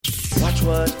Watch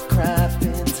what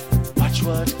crappens, watch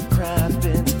what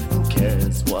crappens. Who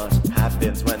cares what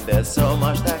happens when there's so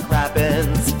much that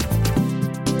crappens?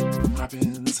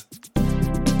 Crappens,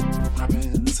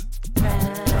 crappens,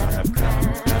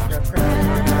 crappens.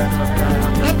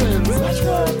 Watch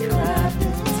what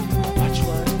crappens, watch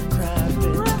what crappens.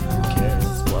 Who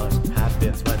cares what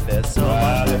happens when there's so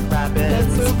much that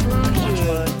crappens? Watch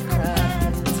what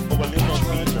crappens, watch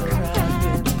what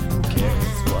crappens. Who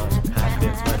cares what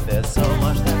happens when there's so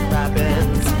much that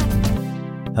crappens?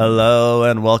 Hello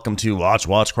and welcome to Watch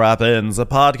Crappens, a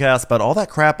podcast about all that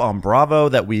crap on Bravo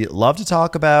that we love to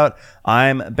talk about.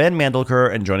 I'm Ben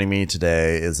Mandelker, and joining me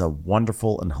today is a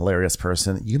wonderful and hilarious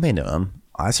person. You may know him.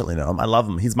 I certainly know him. I love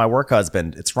him. He's my work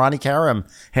husband. It's Ronnie Karam.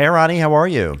 Hey, Ronnie, how are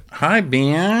you? Hi,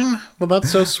 Ben. Well, that's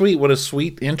so sweet. What a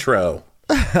sweet intro.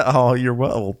 Oh,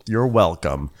 you're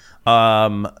welcome.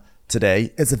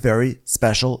 Today is a very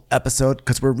special episode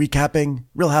because we're recapping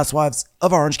Real Housewives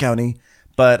of Orange County.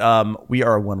 But we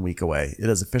are 1 week away. It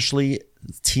is officially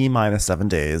T-minus 7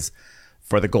 days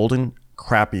for the Golden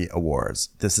Crappie Awards.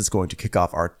 This is going to kick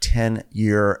off our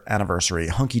 10-year anniversary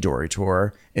Hunky Dory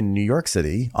tour in New York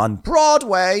City on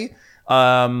Broadway.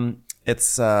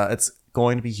 It's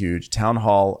going to be huge. Town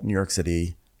Hall, New York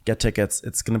City. Get tickets.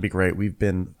 It's going to be great. We've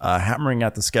been hammering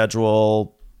at the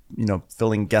schedule,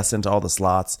 filling guests into all the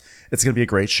slots. It's going to be a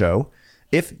great show.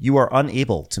 If you are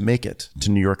unable to make it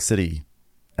to New York City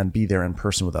and be there in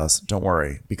person with us, don't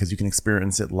worry, because you can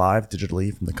experience it live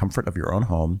digitally from the comfort of your own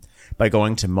home by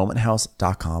going to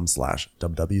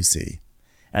momenthouse.com/WWC.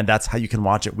 And that's how you can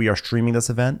watch it. We are streaming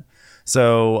this event.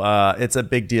 So it's a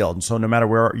big deal. So no matter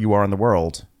where you are in the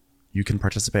world, you can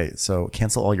participate. So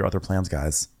cancel all your other plans,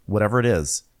 guys. Whatever it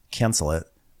is, cancel it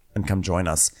and come join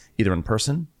us either in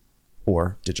person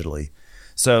or digitally.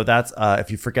 So that's, if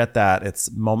you forget that,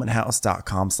 it's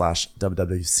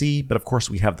momenthouse.com/WWC. But of course,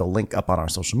 we have the link up on our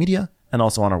social media and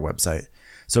also on our website.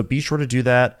 So be sure to do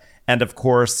that. And of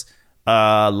course,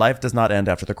 life does not end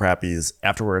after the crappies.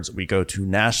 Afterwards, we go to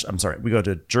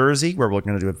Jersey, where we're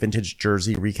going to do a vintage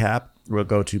Jersey recap. We'll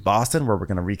go to Boston, where we're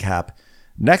going to recap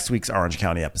next week's Orange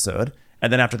County episode.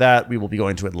 And then after that, we will be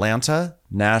going to Atlanta,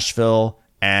 Nashville,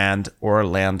 and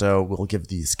Orlando. We'll give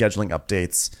the scheduling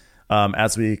updates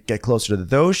as we get closer to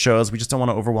those shows. We just don't want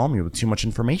to overwhelm you with too much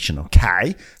information,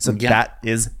 okay? So That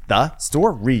is the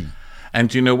story.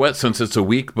 And you know what? Since it's a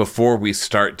week before we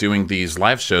start doing these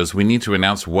live shows, we need to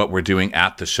announce what we're doing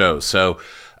at the show. So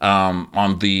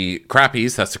on the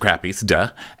Crappies, that's the Crappies,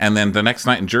 duh. And then the next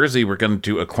night in Jersey, we're going to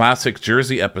do a classic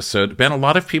Jersey episode. Ben, a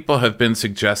lot of people have been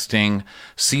suggesting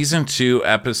season 2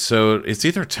 episode, it's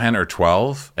either 10 or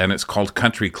 12, and it's called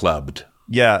Country Clubbed.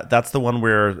 Yeah, that's the one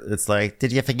where it's like,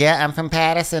 did you forget I'm from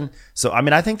Patterson? So, I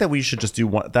mean, I think that we should just do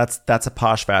one. That's a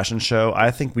posh fashion show.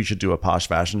 I think we should do a posh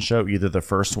fashion show, either the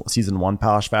first season 1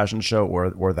 posh fashion show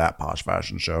or that posh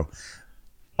fashion show.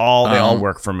 They all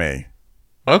work for me.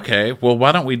 Okay, well,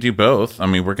 why don't we do both? I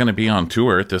mean, we're going to be on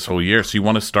tour this whole year. So you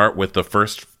want to start with the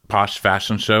first posh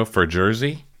fashion show for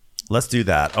Jersey? Let's do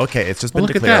that. Okay, it's just been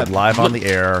declared live on the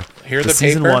air. Here's the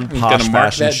season paper. 1 posh I'm mark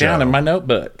fashion that show. down in my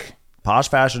notebook. Posh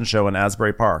fashion show in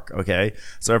Asbury Park. Okay,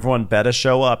 so everyone better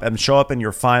show up in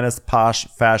your finest posh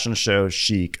fashion show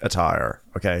chic attire.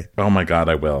 Okay. Oh my God,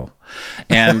 I will.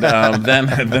 And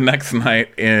then the next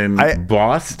night in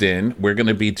Boston, we're going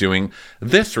to be doing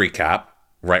this recap.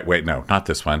 Right? Wait, no, not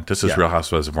this one. This is Real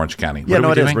Housewives of Orange County. Yeah,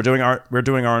 no, it is. We're doing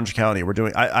Orange County.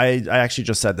 I actually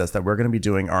just said this, that we're going to be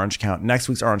doing Orange County next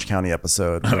week's Orange County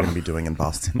episode. We're going to be doing in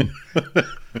Boston.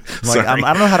 I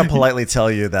don't know how to politely tell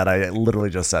you that I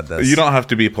literally just said this. You don't have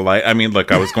to be polite. I mean,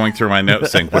 look, I was going through my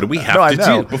notes saying, what do we have to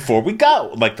do before we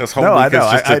go? Like this whole week is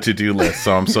just a to-do list.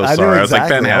 So I'm so sorry. I was like,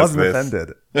 Ben has this.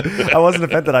 Offended. I wasn't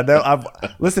offended. I know.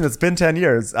 Listen, it's been 10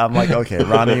 years. I'm like, okay,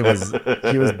 Ronnie was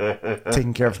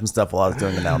taking care of some stuff while I was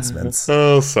doing announcements.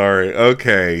 Oh, sorry.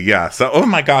 Okay, yeah. So, oh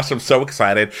my gosh, I'm so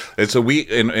excited. It's a week.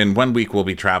 In 1 week, we'll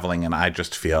be traveling, and I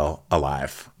just feel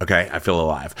alive. Okay, I feel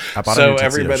alive. I bought a new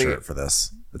tuxedo shirt for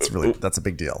this. That's a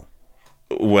big deal.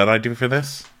 What'd I do for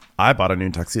this? I bought a new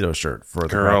tuxedo shirt for the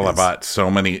Girl, I bought so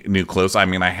many new clothes. I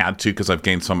mean, I had to because I've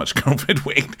gained so much COVID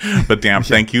weight. But damn,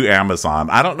 thank you, Amazon.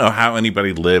 I don't know how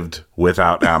anybody lived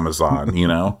without Amazon,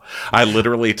 I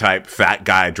literally typed fat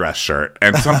guy dress shirt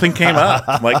and something came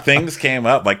up. Like things came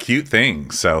up, like cute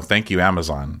things. So thank you,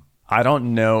 Amazon. I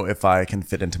don't know if I can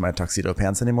fit into my tuxedo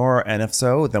pants anymore. And if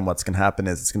so, then what's going to happen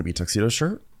is it's going to be tuxedo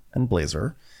shirt and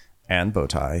blazer and bow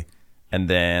tie. And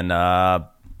then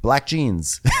black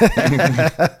jeans.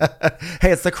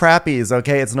 Hey, it's the Crappies,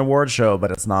 okay? It's an award show,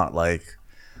 but it's not like,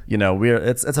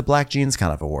 it's a black jeans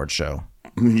kind of award show.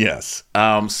 Yes.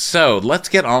 So let's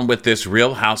get on with this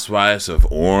Real Housewives of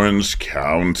Orange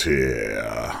County.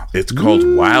 It's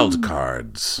called Wild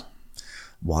Cards.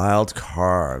 Wild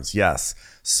Cards, yes.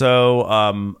 So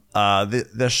I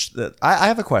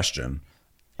have a question.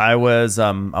 I was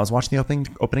watching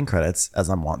the opening credits, as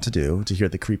I'm wont to do, to hear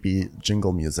the creepy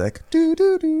jingle music. Do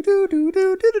do do do do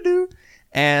do do do.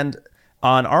 And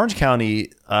on Orange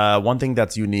County, one thing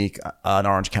that's unique on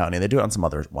Orange County, they do it on some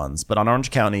other ones, but on Orange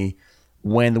County,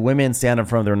 when the women stand in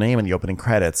front of their name in the opening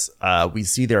credits, we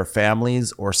see their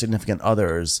families or significant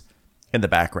others in the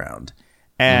background.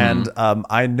 And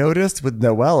I noticed with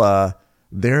Noella,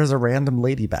 there's a random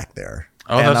lady back there.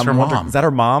 Oh, and that's her mom. Is that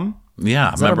her mom?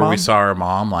 Yeah, remember we saw her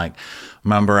mom? Like,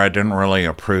 remember I didn't really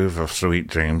approve of Sweet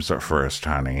Dreams at first,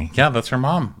 honey. Yeah, that's her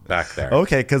mom back there.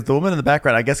 Okay, because the woman in the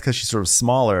background, I guess because she's sort of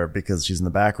smaller because she's in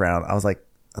the background, I was like,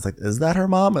 is that her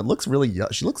mom? It looks really young.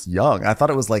 She looks young. I thought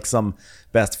it was like some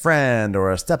best friend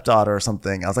or a stepdaughter or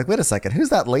something. I was like, wait a second, who's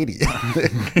that lady?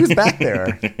 Who's back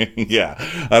there? Yeah,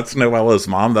 that's Noella's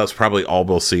mom. That's probably all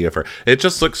we'll see of her. It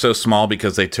just looks so small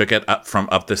because they took it up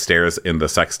the stairs in the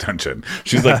sex dungeon.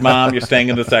 She's like, Mom, you're staying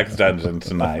in the sex dungeon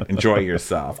tonight. Enjoy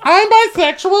yourself. I'm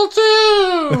bisexual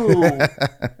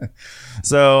too.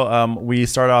 So we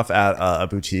start off at a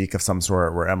boutique of some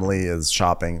sort where Emily is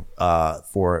shopping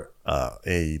for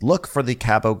a look for the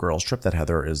Cabo girls trip that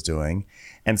Heather is doing.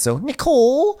 And so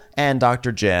Nicole and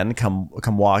Dr. Jen come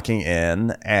walking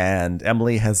in, and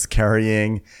Emily is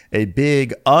carrying a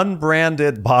big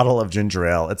unbranded bottle of ginger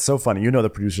ale. It's so funny. The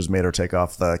producers made her take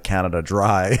off the Canada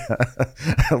Dry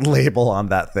label on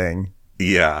that thing.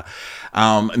 Yeah.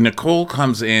 Nicole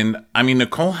comes in. I mean,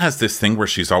 Nicole has this thing where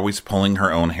she's always pulling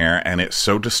her own hair, and it's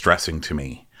so distressing to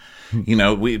me.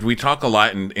 We talk a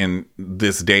lot in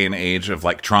this day and age of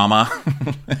like trauma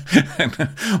and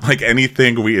like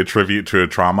anything we attribute to a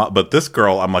trauma. But this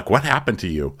girl, I'm like, what happened to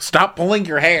you? Stop pulling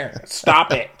your hair.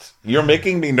 Stop it. You're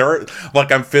making me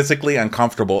like I'm physically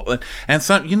uncomfortable. And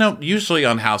some, usually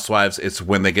on Housewives, it's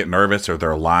when they get nervous or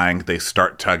they're lying, they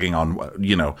start tugging on,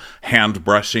 hand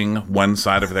brushing one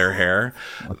side of their hair.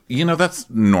 That's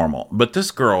normal. But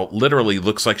this girl literally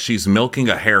looks like she's milking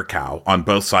a hair cow on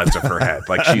both sides of her head.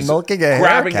 Like she's milking a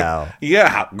hair cow.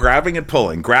 Grabbing and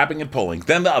pulling.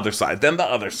 Then the other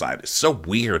side. It's so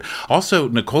weird. Also,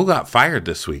 Nicole got fired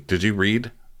this week. Did you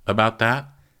read about that?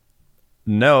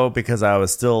 No, because I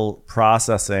was still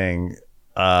processing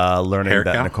learning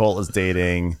that Nicole is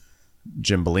dating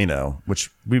Jim Bellino,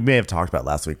 which we may have talked about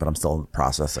last week, but I'm still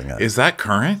processing it. Is that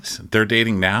current? They're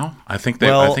dating now? I think it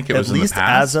was in the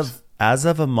past. As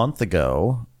of a month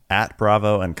ago, at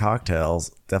Bravo and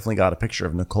Cocktails definitely got a picture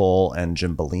of Nicole and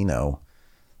Jim Bellino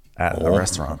at a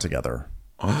restaurant together.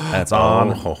 And it's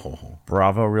on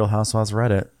Bravo Real Housewives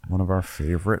Reddit, one of our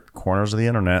favorite corners of the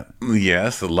internet.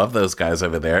 Yes, I love those guys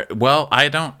over there. Well, I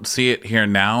don't see it here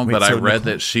now, but I read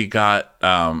that she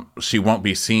won't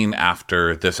be seen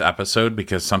after this episode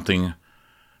because something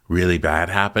really bad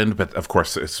happened. But of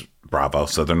course, it's Bravo,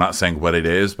 so they're not saying what it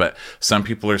is. But some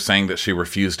people are saying that she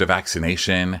refused a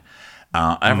vaccination.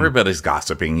 Everybody's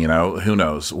gossiping, who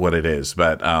knows what it is.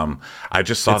 But I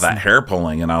just saw that hair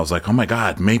pulling and I was like, oh my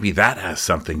God, maybe that has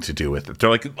something to do with it. They're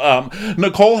like,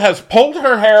 Nicole has pulled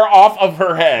her hair off of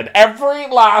her head, every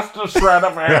last shred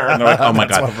of hair. And they're like, oh my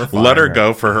God, let her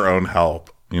go for her own help.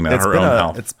 Her own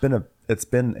health. It's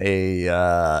been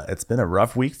a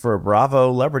rough week for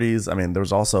Bravo celebrities. I mean,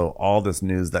 there's also all this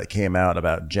news that came out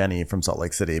about Jenny from Salt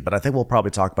Lake City, but I think we'll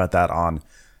probably talk about that on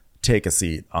Take a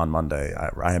Seat on Monday,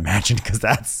 I imagine, because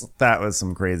that was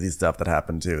some crazy stuff that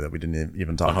happened too that we didn't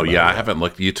even talk about. Oh yeah, I haven't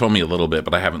looked. You told me a little bit,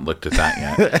 but I haven't looked at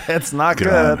that yet. It's not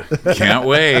good. Can't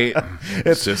wait.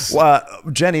 It's just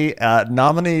Jenny,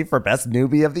 nominee for Best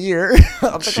Newbie of the Year.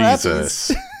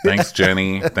 Jesus. Thanks,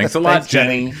 Jenny. Thanks a lot,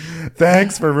 Jenny.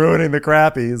 Thanks for ruining the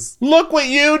crappies. Look what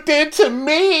you did to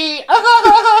me.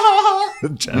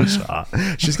 Jen Shaw.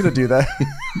 She's gonna do that.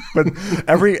 But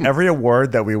every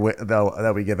award that we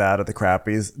give out at the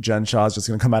crappies, Jen Shaw's just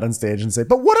gonna come out on stage and say,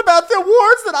 "But what about the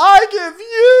awards that I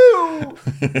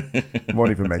give you?" Won't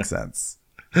even make sense.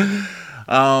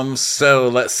 So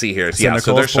let's see here.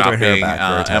 So they're shopping.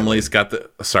 Emily's got the.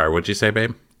 Sorry, what'd you say,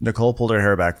 babe? Nicole pulled her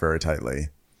hair back very tightly.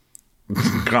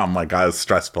 Oh my God, it's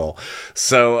stressful.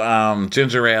 So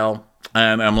ginger ale.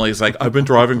 And Emily's like, I've been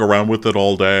driving around with it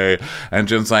all day. And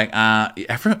Jen's like,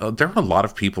 there are a lot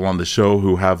of people on the show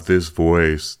who have this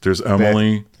voice. There's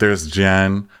Emily, there's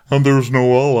Jen, and there's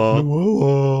Noella.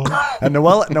 And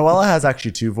Noella has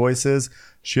actually two voices.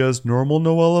 She has normal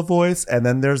Noella voice, and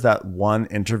then there's that one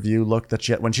interview look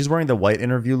that when she's wearing the white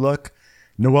interview look,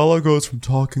 Noella goes from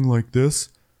talking like this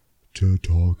to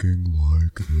talking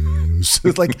like this.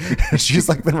 It's like she's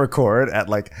like been recorded at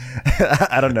like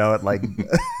I don't know, at like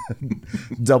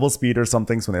double speed or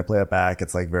something. So when they play it back,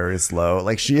 it's like very slow.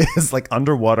 Like she is like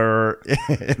underwater.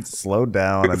 It's slowed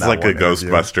down. It's like a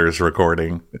Ghostbusters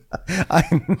recording. The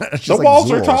like,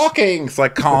 walls are talking. It's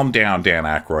like, calm down, Dan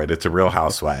Aykroyd. It's a Real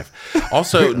Housewife.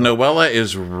 Also, Noella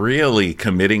is really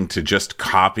committing to just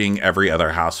copying every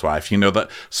other housewife. You know,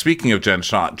 that speaking of Jen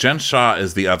Shaw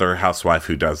is the other housewife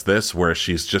who does this, where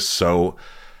she's just so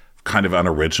kind of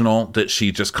unoriginal that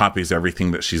she just copies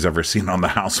everything that she's ever seen on the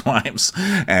Housewives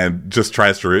and just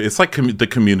tries to it's like the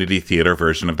community theater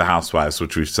version of the Housewives,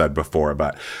 which we've said before,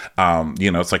 but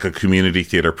it's like a community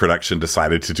theater production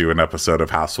decided to do an episode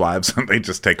of Housewives and they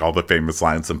just take all the famous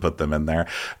lines and put them in there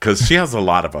because she has a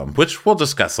lot of them, which we'll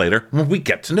discuss later when we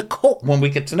get to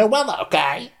Noella,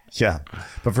 okay? Yeah,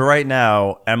 but for right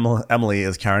now, Emily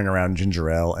is carrying around ginger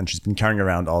ale, and she's been carrying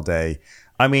around all day.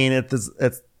 I mean, it's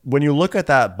when you look at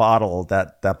that bottle,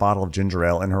 that bottle of ginger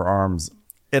ale in her arms,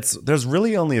 there's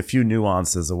really only a few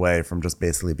nuances away from just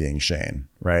basically being Shane,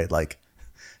 right? Like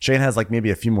Shane has like maybe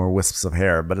a few more wisps of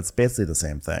hair, but it's basically the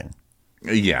same thing.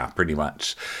 Yeah, pretty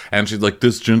much. And she's like,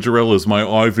 this ginger ale is my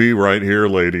IV right here,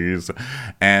 ladies.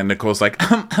 And Nicole's like,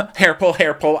 hair pull.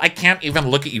 I can't even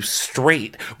look at you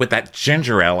straight with that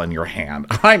ginger ale in your hand.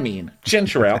 I mean,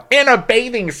 ginger ale in a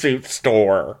bathing suit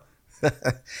store.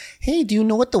 Hey, do you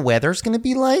know what the weather's going to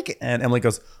be like? And Emily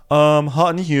goes, hot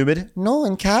and humid. No,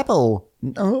 in Cabo.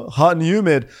 Hot and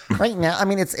humid. Right now, I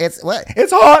mean, it's what?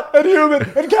 It's hot and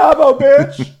humid in Cabo,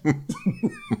 bitch.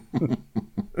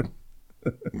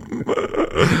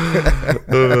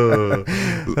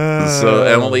 So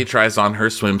Emily tries on her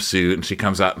swimsuit and she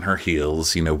comes out in her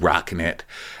heels, rocking it.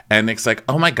 And Nick's like,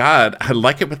 oh my God, I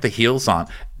like it with the heels on.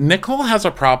 Nicole has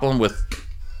a problem with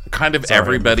kind of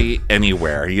everybody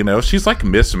anywhere, she's like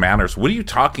Miss Manners. What are you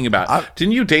talking about?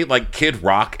 Didn't you date like Kid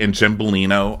Rock and Jim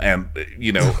Bellino? And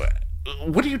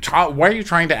why are you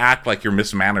trying to act like you're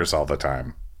Miss Manners all the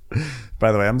time?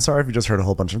 By the way, I'm sorry if you just heard a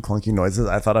whole bunch of clunky noises.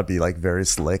 I thought I'd be like very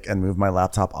slick and move my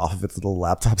laptop off of its little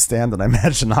laptop stand, and I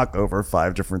managed to knock over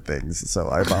 5 different things. So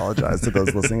I apologize to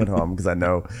those listening at home, because I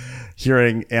know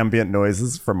hearing ambient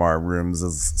noises from our rooms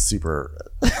is super,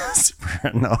 super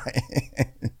annoying.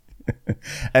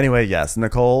 Anyway, yes,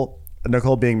 Nicole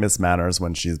being Miss Manners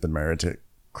when she's been married to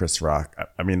Chris Rock.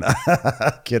 I mean,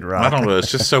 Kid Rock. I don't know.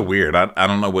 It's just so weird. I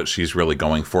don't know what she's really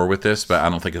going for with this, but I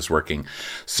don't think it's working.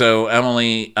 So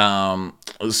Emily, so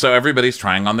everybody's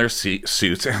trying on their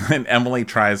suits, and then Emily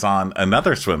tries on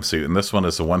another swimsuit, and this one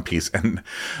is a one piece. And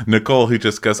Nicole, who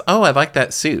just goes, "Oh, I like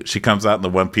that suit," she comes out in the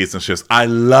one piece, and she goes, "I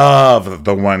love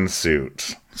the one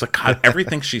suit." It's like, God,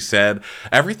 everything she says,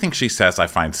 I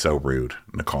find so rude,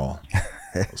 Nicole.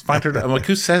 I'm like,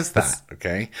 who says that?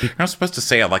 Okay, you're not supposed to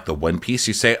say I like the one piece.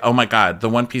 You say, oh my God, the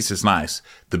one piece is nice.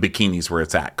 The bikini's where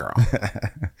it's at, girl.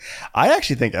 I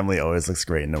actually think Emily always looks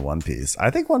great in a one piece. I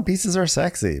think one pieces are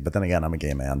sexy, but then again, I'm a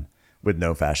gay man with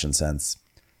no fashion sense.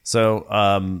 So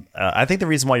I think the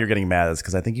reason why you're getting mad is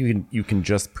because I think you can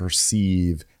just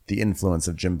perceive the influence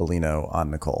of Jim Bellino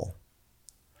on Nicole.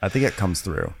 I think it comes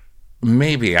through.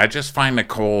 Maybe. I just find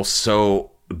Nicole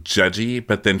so judgy,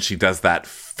 but then she does that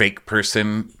fake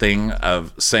person thing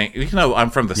of saying, I'm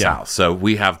from the South, so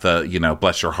we have the,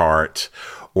 bless your heart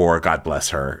or God bless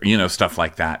her, stuff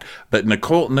like that. But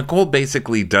Nicole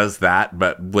basically does that,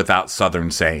 but without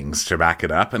Southern sayings to back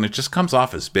it up. And it just comes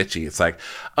off as bitchy. It's like,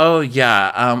 oh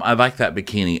yeah, I like that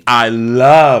bikini. I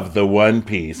love the one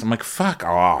piece. I'm like, fuck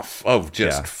off. Oh,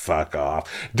 fuck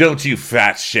off. Don't you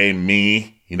fat shame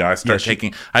me.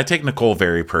 I take Nicole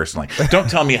very personally. Don't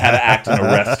tell me how to act in a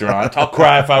restaurant. I'll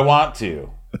cry if I want to.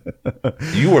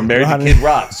 You were married to Kid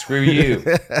Rock. Screw you.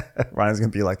 Ryan's going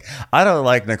to be like, I don't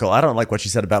like Nicole. I don't like what she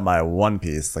said about my one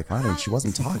piece. Like, Ryan, she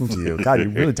wasn't talking to you. God, you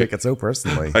really take it so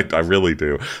personally. I really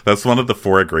do. That's one of the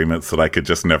 4 agreements that I could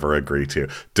just never agree to.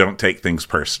 Don't take things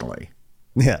personally.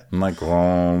 Yeah. I'm like,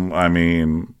 well, I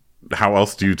mean, how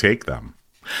else do you take them?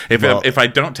 If I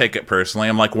don't take it personally,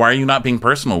 I'm like, why are you not being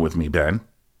personal with me, Ben?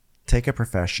 Take it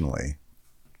professionally.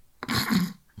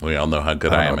 We all know how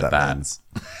good I am at that.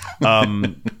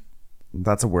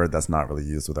 That's a word that's not really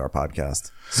used with our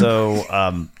podcast. So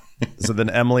so then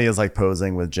Emily is like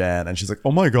posing with Jen, and she's like,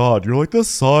 oh my God, you're like the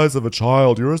size of a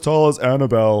child. You're as tall as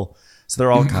Annabelle. So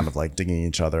they're all kind of like digging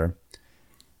each other.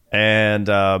 And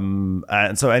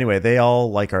so anyway, they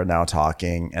all like are now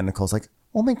talking, and Nicole's like,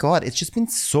 oh my God, it's been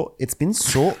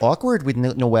so awkward with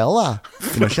Noella.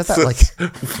 You know, she has that like,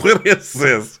 what is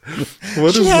this?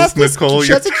 What is this, Nicole?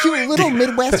 She has a cute little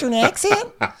Midwestern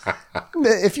accent.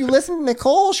 If you listen to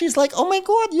Nicole, she's like, oh my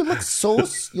God, you look so,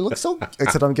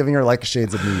 except I'm giving her like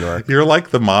shades of New York. You're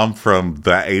like the mom from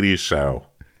the 80s show.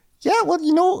 Yeah, well,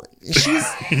 you know, she's,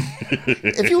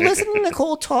 if you listen to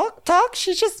Nicole talk,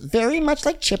 she's just very much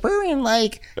like chipper and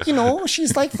like, you know, she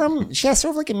has sort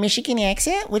of like a Michigan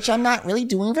accent, which I'm not really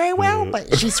doing very well,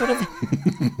 but she sort of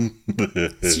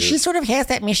has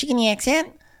that Michigan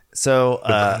accent. So,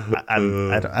 I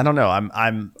don't know.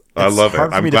 I love it.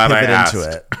 I'm glad I asked.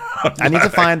 Into it. I need to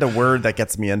find a word that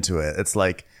gets me into it. It's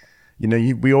like, you know,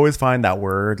 we always find that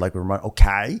word, like we're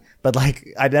okay, but like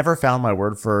I never found my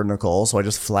word for Nicole, so I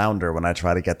just flounder when I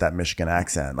try to get that Michigan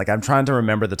accent. Like I'm trying to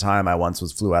remember the time I once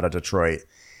flew out of Detroit,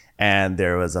 and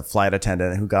there was a flight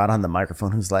attendant who got on the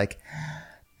microphone who's like,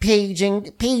 paging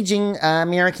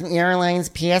American Airlines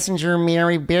passenger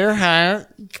Mary Bearhart,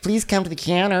 please come to the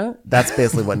counter. That's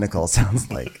basically what Nicole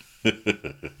sounds like.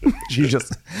 She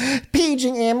just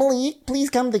paging Emily,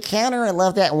 please come to the counter. I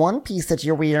love that one piece that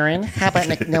you're wearing. How about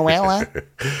Noella?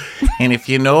 And if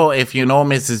you know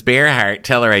Mrs. Bearhart,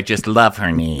 tell her I just love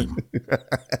her name.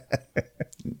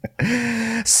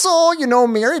 So, you know,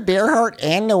 Mary Bearhart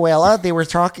and Noella, they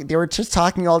were just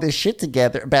talking all this shit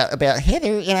together about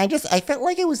Heather, and I felt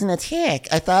like it was an attack.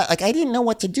 I thought, like, I didn't know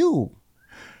what to do.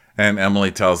 And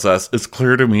Emily tells us, it's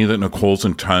clear to me that Nicole's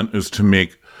intent is to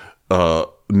make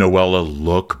Noella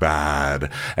look bad.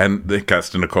 And it cuts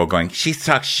to Nicole going, she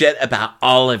talks shit about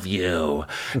all of you.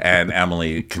 And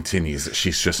Emily continues that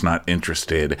she's just not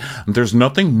interested. There's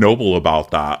nothing noble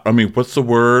about that. I mean, what's the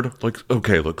word? Like,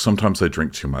 okay, look, sometimes I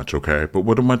drink too much, okay? But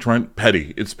what am I trying?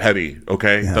 Petty. It's petty,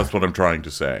 okay? Yeah. That's what I'm trying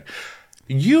to say.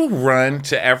 You run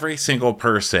to every single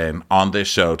person on this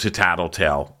show to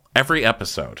tattletale. Every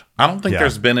episode. I don't think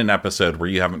there's been an episode where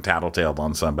you haven't tattletaled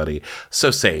on somebody. So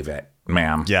save it,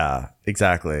 ma'am. Yeah,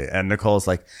 exactly. And Nicole's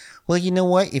like, well, you know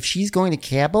what? If she's going to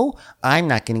Cabo, I'm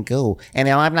not going to go. And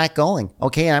now I'm not going.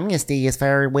 Okay, I'm going to stay as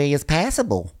far away as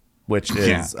possible. Which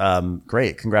is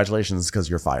great. Congratulations, because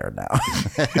you're fired now.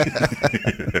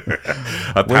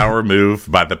 A power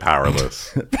move by the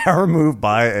powerless. Power move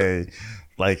by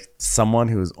someone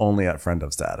who's only at friend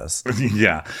of status.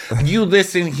 Yeah. You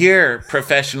listen here,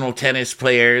 professional tennis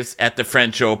players at the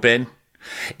French Open.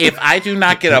 If I do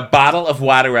not get a bottle of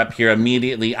water up here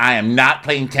immediately, I am not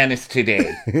playing tennis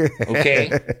today.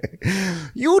 Okay?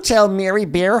 You tell Mary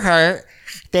Bearhart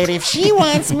that if she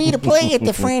wants me to play at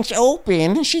the French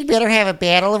Open, she better have a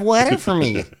bottle of water for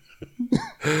me.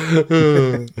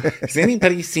 Has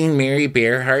anybody seen Mary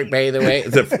Bearhart, by the way?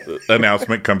 The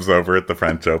announcement comes over at the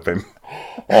French Open.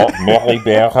 Mary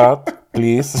Bearhart,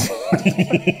 please.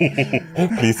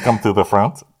 Please come to the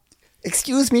front.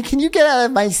 Excuse me, can you get out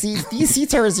of my seats? These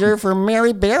seats are reserved for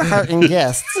Mary Bearhart and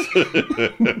guests.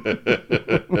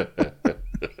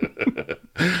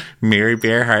 Mary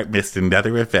Bearhart missed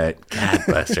another event. God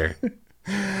bless her.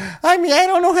 I mean, I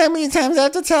don't know how many times I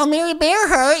have to tell Mary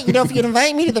Bearhart, you know, if you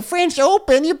invite me to the French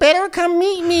Open, you better come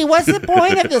meet me. What's the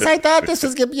point of this? I thought this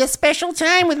was going to be a special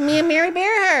time with me and Mary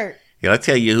Bearhart. Yeah, I'll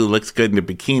tell you who looks good in a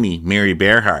bikini, Mary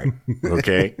Bearhart,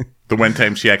 okay? The one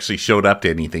time she actually showed up to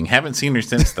anything. Haven't seen her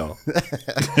since, though.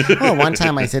 Oh, one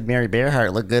time I said Mary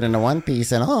Bearhart looked good in a one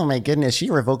piece, and oh my goodness, she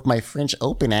revoked my French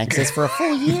Open access for a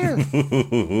full year.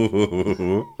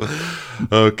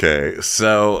 Okay,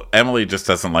 so Emily just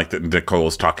doesn't like that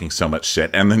Nicole's talking so much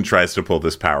shit and then tries to pull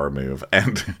this power move.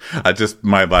 And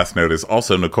my last note is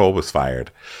also Nicole was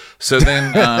fired. So then...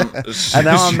 and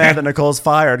now I'm mad that Nicole's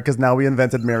fired because now we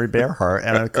invented Mary Bearhart.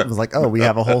 And I was like, oh, we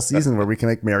have a whole season where we can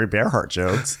make Mary Bearhart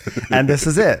jokes. And this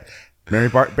is it. Mary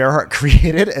Bearhart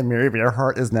created, and Mary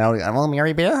Bearhart is now... Well,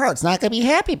 Mary Bearhart's not going to be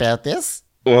happy about this.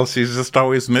 Well, she's just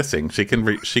always missing. She can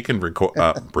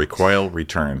recoil,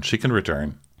 return. She can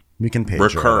return. We can page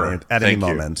recur her at any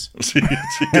moment. She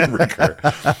can recur.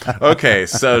 Okay,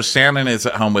 so Shannon is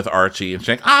at home with Archie and she's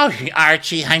like, oh,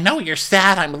 Archie, I know you're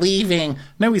sad I'm leaving.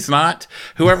 No, he's not.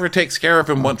 Whoever takes care of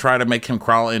him won't try to make him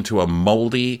crawl into a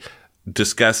moldy,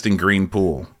 disgusting green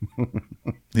pool.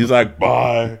 He's like,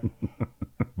 bye.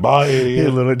 Bye, idiot.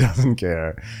 He literally doesn't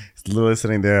care. He's literally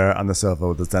sitting there on the sofa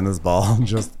with his tennis ball,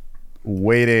 just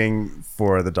waiting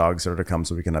for the dog sitter to come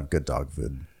so we can have good dog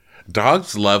food.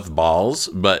 Dogs love balls,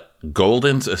 but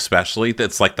Goldens especially,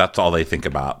 that's all they think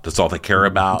about. That's all they care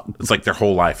about. It's like their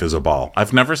whole life is a ball.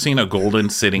 I've never seen a Golden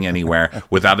sitting anywhere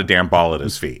without a damn ball at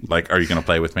his feet. Like, are you going to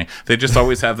play with me? They just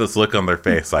always have this look on their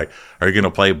face like, are you going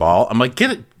to play ball? I'm like,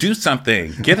 do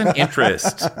something. Get an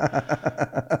interest.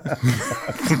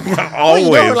 Always.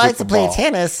 Well, who likes to play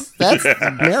tennis? That's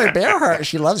Mary Bearheart.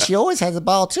 She always has a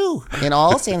ball too, in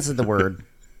all senses of the word.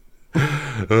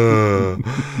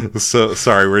 So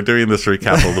sorry, we're doing this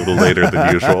recap a little later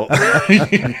than usual.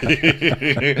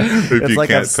 It's like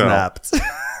I've snapped.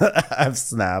 I've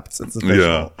snapped. It's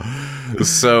official. Yeah.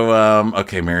 So,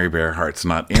 okay, Mary Bearheart's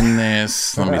not in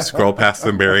this. Let me scroll past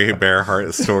the Mary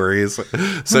Bearheart stories.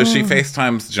 So she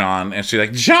FaceTimes John, and she's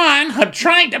like, John, I'm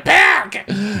trying to pack.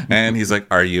 And he's like,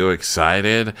 are you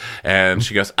excited? And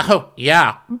she goes, oh,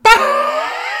 yeah.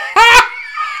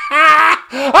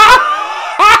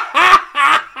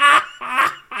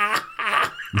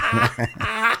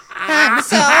 I'm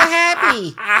so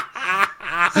happy.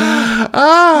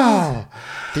 Oh.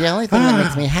 The only thing that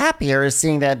makes me happier is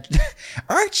seeing that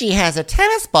Archie has a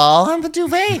tennis ball on the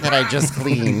duvet that I just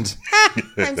cleaned.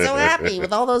 I'm so happy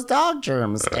with all those dog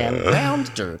germs and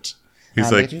ground dirt.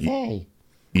 He's like,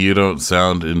 you don't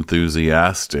sound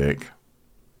enthusiastic.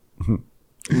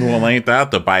 Well, ain't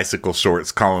that the bicycle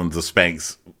shorts calling the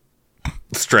Spanx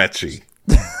stretchy?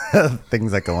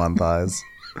 Things that go on thighs.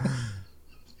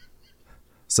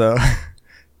 So,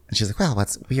 and she's like, well,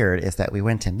 what's weird is that we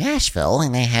went to Nashville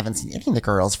and they haven't seen any of the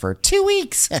girls for 2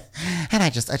 weeks. And I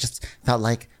just felt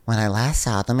like when I last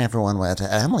saw them, everyone was at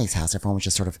Emily's house. Everyone was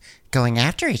just sort of going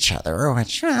after each other,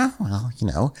 which, well,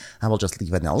 I will just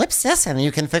leave an ellipsis and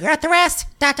you can figure out the rest. ...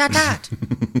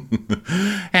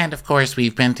 And of course,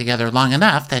 we've been together long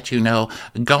enough that,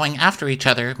 going after each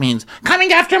other means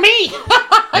coming after me,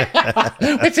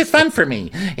 which is fun for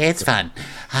me. It's fun.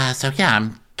 So yeah,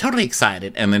 I'm totally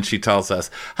excited. And then she tells us,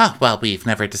 oh, well, we've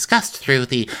never discussed through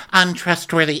the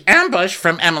untrustworthy ambush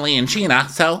from Emily and Gina,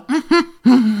 so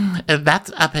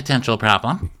that's a potential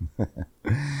problem.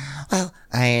 Well,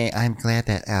 I'm glad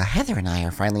that Heather and I are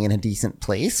finally in a decent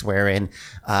place wherein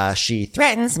she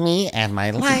threatens me and my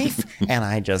life, and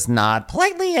I just nod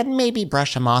politely and maybe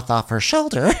brush a moth off her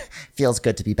shoulder. Feels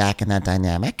good to be back in that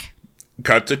dynamic.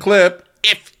 cut to clip.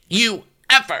 If you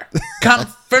ever come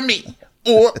for me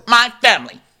or my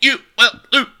family, you will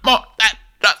lose more than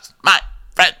just my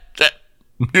friendship.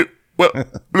 You will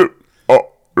lose a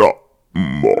lot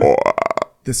more.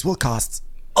 This will cost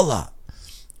a lot.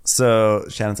 So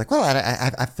Shannon's like, Well,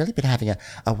 I've really been having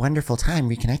a wonderful time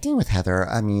reconnecting with Heather.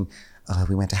 I mean,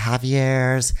 we went to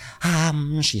Javier's.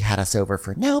 She had us over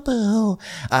for Nobu.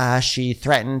 She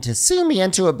threatened to sue me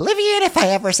into oblivion if I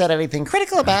ever said anything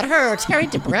critical about her. Terry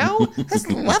Dubrow.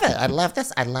 I love it. I love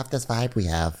this. I love this vibe we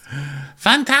have.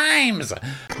 Fun times.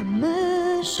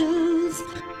 Commercials.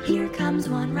 Here comes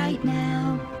one right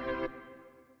now.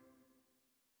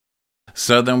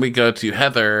 So then we go to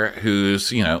Heather,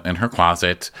 who's, in her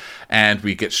closet, and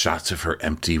we get shots of her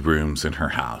empty rooms in her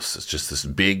house. It's just this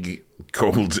big,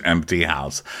 cold, empty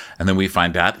house. And then we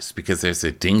find out it's because there's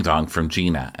a ding-dong from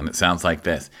Gina, and it sounds like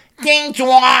this.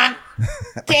 Ding-dong.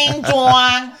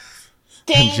 Ding-dong.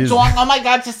 Ding-dong. Oh, my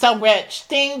God, she's so rich.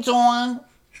 Ding-dong.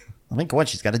 Oh, my God,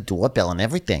 she's got a doorbell and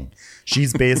everything.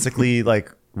 She's basically like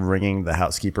ringing the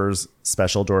housekeeper's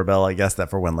special doorbell, I guess, that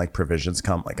for when like provisions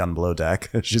come like on below deck.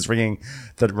 She's ringing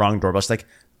the wrong doorbell. She's like,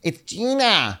 It's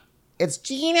Gina. It's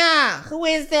Gina. Who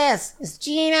is this? It's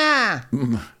Gina.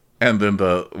 And then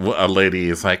a lady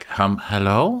is like,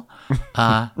 hello?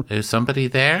 Is somebody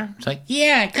there? It's like,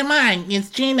 Yeah, come on. It's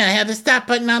Gina. I had to stop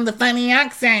putting on the funny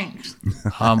accent.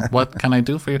 what can I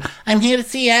do for you? I'm here to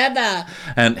see Heather.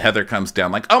 And Heather comes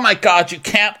down like, Oh, my God, you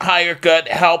can't hire good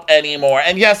help anymore.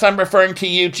 And yes, I'm referring to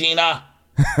you, Gina.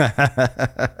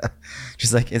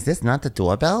 She's like, is this not the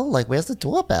doorbell? Like, where's the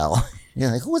doorbell?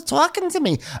 You're like, who was talking to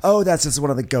me? oh, that's just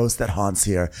one of the ghosts that haunts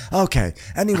here. Okay.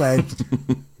 Anyway,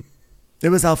 it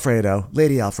was Alfredo,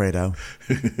 Lady Alfredo.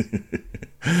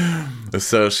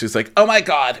 So she's like, Oh, my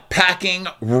God, packing?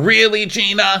 Really,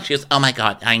 Gina? She goes, Oh, my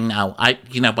God, I know.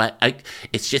 You know what?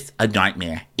 It's just a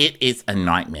nightmare. It is a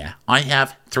nightmare. I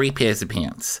have 3 pairs of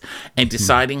pants, and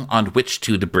deciding on which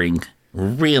 2 to bring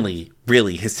really,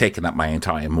 really has taken up my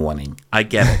entire morning. I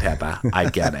get it, Heather. I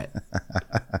get it.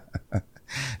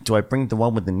 Do I bring the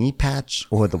one with the knee patch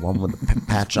or the one with the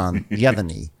patch on the other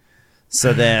knee?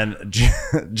 So then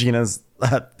Gina's,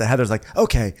 Heather's like,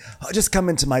 okay, I'll just come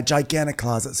into my gigantic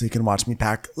closet so you can watch me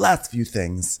pack last few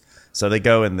things. So they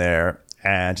go in there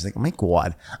and she's like, Oh my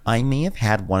God, I may have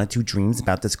had 1 or 2 dreams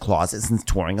about this closet since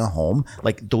touring a home.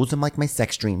 Like, those are like my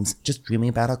sex dreams, just dreaming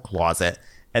about a closet.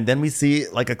 And then we see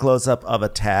like a close up of a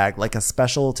tag, like a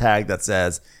special tag that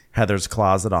says Heather's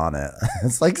Closet on it.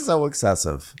 It's like so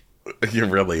excessive. It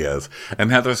really is.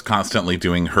 And Heather's constantly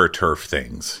doing her turf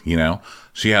things, you know?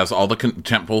 She has all the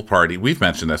temple party. We've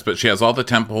mentioned this, but she has all the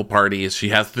temple parties. She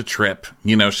has the trip.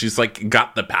 You know, she's like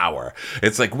got the power.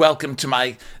 It's like, welcome to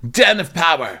my den of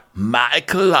power. My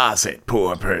closet,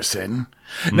 poor person.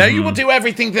 Now you will do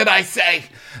everything that I say.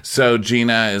 So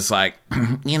Gina is like,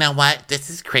 You know what? This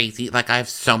is crazy. Like, I have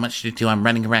so much to do. I'm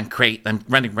running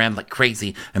around like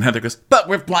crazy. and Heather goes, But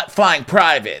we're flying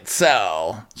private,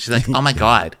 so. She's like, oh my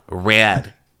God,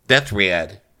 red. That's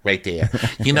red right there.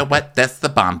 You know what? That's the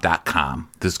bomb.com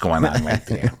that's going on right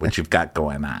there, what you've got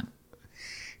going on.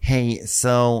 Hey,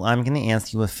 so I'm going to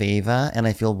ask you a favor, and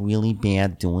I feel really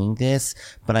bad doing this,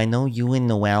 but I know you and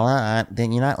Noella,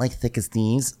 then you're not like thick as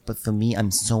thieves, but for me,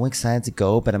 I'm so excited to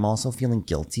go, but I'm also feeling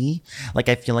guilty. Like,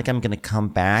 I feel like I'm going to come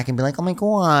back and be like, oh my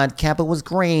God, Kappa was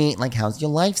great. Like, how's your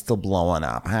life still blowing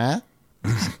up, huh?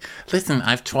 Listen,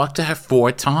 I've talked to her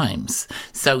 4 times.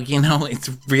 So, you know, it's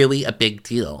really a big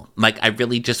deal. Like, I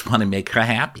really just want to make her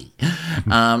happy.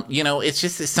 You know,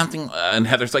 it's something. and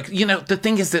Heather's like, You know, the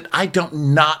thing is that I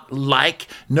don't not like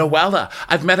Noella.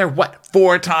 I've met her,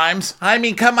 4 times? I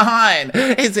mean, come on.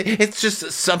 It's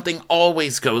just something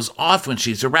always goes off when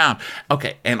she's around.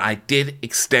 Okay, and I did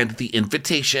extend the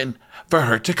invitation for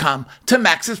her to come to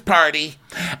Max's party.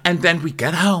 And then we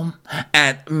get home,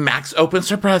 and Max opens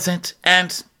her present,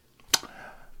 and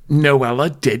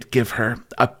Noella did give her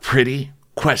a pretty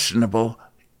questionable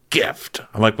gift.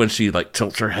 I like when she like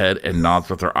tilts her head and nods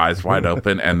with her eyes wide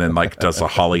open and then like does a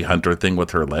Holly Hunter thing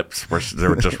with her lips where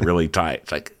they're just really tight.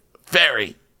 It's like,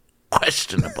 very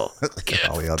questionable gift.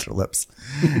 Holly Hunter lips.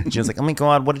 She was like, oh my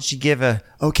God, what did she give her?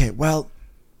 Okay, well,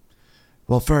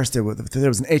 first, there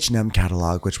was an H&M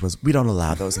catalog, which was, we don't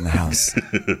allow those in the house.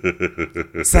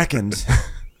 Second,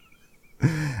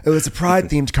 it was a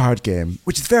Pride-themed card game,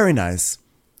 which is very nice.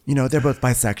 You know, they're both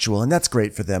bisexual, and that's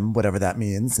great for them, whatever that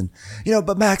means. And, you know,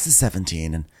 but Max is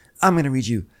 17, and I'm going to read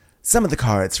you some of the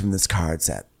cards from this card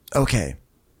set. Okay.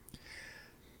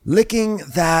 Licking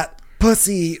that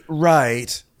pussy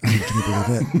right. Can you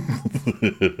believe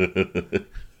it?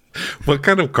 what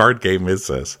kind of card game is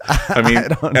this? I mean,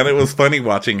 and it was funny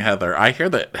watching Heather. I hear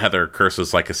that Heather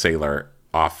curses like a sailor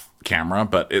off camera,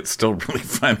 but it's still really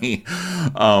funny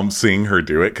seeing her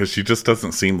do it because she just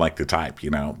doesn't seem like the type, you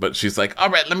know. But she's like, all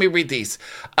right, let me read these.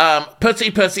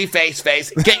 Pussy,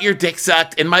 face, get your dick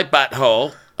sucked in my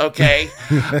butthole. Okay.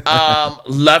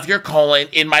 Love your colon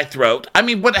in my throat. I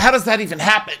mean, how does that even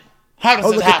happen? How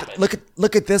does it happen?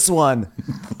 Look at this one.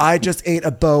 I just ate a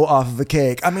bow off of a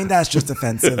cake. I mean, that's just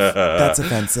offensive. That's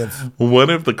offensive. One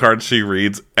of the cards she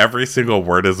reads, every single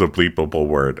word is a bleepable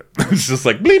word. It's just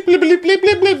like bleep, bleep, bleep, bleep,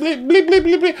 bleep, bleep, bleep, bleep, bleep,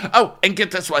 bleep, bleep. Oh, and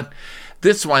get this one.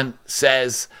 This one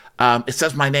says, it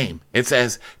says my name. It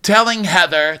says, telling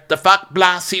Heather the fuck,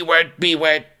 blah, C word, B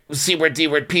word, C word, D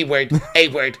word, P word, A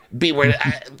word, B word,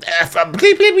 F, bleep,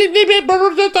 bleep, bleep, bleep,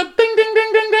 bleep, ding, ding,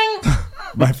 ding, ding, ding.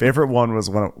 My favorite one was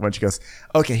when she goes,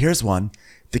 okay, here's one.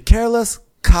 The careless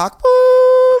cock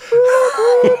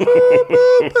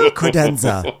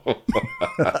credenza.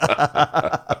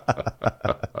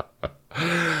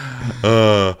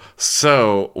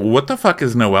 So what the fuck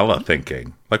is Noella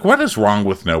thinking? Like, what is wrong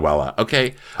with Noella?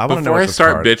 Okay, before I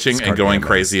start bitching and going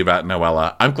crazy about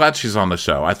Noella, I'm glad she's on the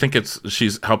show. I think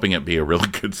she's helping it be a really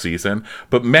good season.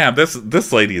 But man,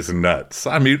 this lady is nuts.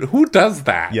 I mean, who does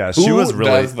that? Yeah, she was really.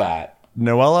 Who does that?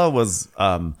 Noella was.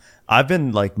 I've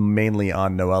been like mainly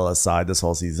on Noella's side this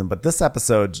whole season, but this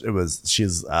episode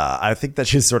she's. I think that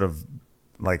she's sort of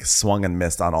like swung and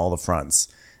missed on all the fronts,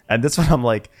 and this one I'm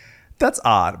like, that's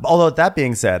odd. Although that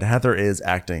being said, Heather is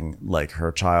acting like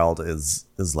her child is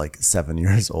like 7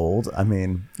 years old. I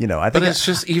mean, you know, I think. But it's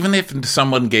just even if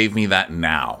someone gave me that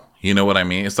now. You know what I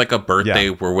mean? It's like a birthday.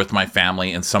 Yeah. We're with my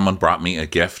family and someone brought me a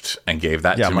gift and gave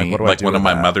that to me. Like Like one of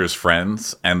my mother's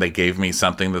friends. And they gave me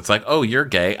something that's like, oh, you're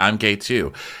gay. I'm gay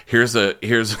too. Here's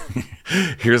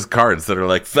here's cards that are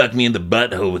like, fuck me in the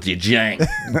butthole with your giant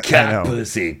cock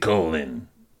pussy colon.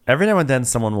 Every now and then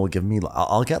someone will give me,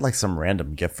 I'll get like some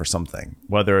random gift for something.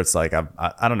 Whether it's like,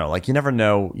 I don't know. Like you never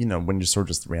know, you know, when you sort of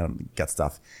just randomly get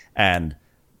stuff. And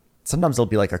sometimes it'll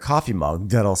be like a coffee mug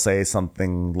that'll say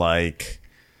something like,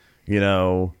 you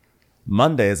know,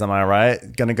 Mondays, am I right?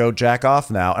 Gonna go jack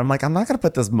off now. I'm like, I'm not gonna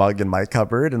put this mug in my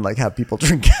cupboard and like have people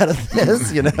drink out of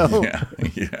this, you know?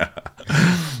 Yeah.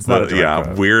 But,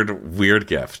 yeah, weird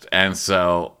gift. And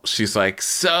so she's like,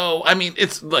 I mean,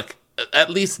 look,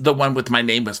 at least the one with my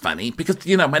name was funny because,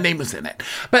 you know, my name was in it.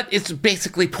 But it's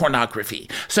basically pornography.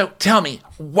 So tell me,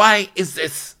 why is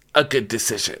this a good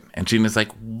decision? And Gina's like,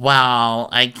 Well,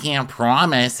 I can't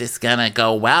promise it's gonna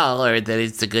go well or that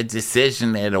it's a good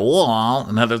decision at all.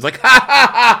 and Heather's like, ha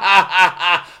ha ha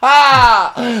ha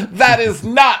ha ha! That is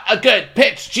not a good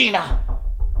pitch, Gina.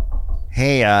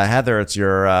 Hey, Heather, it's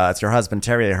your husband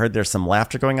Terry. I heard there's some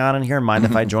laughter going on in here. Mind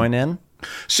if I join in?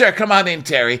 Sure, come on in,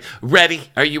 Terry. Ready?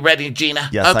 Are you ready, Gina?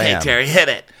 Yes, I okay, am. Terry, hit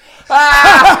it.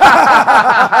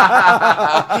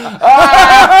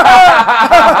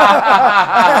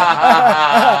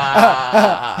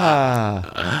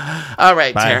 All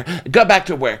right, Bye. Terry, go back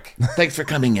to work. Thanks for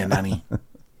coming in, honey.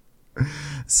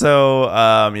 So,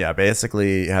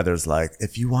 basically, Heather's like,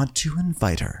 if you want to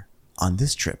invite her on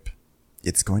this trip,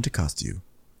 it's going to cost you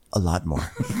a lot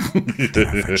more than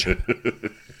our friendship.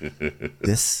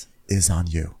 This is on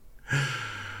you.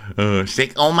 She's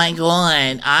like, oh my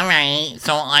god, all right.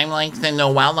 So I'm like the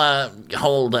Noella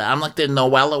holder. I'm like the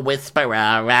Noella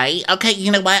whisperer, right? Okay,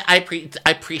 you know what? I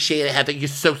appreciate it, Heather. You're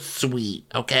so sweet,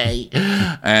 okay?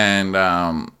 And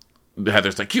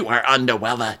Heather's like, you are on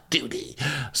Noella duty.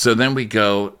 So then we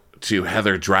go to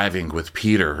Heather driving with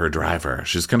Peter, her driver.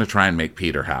 She's going to try and make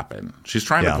Peter happen. She's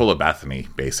trying to pull a Bethany,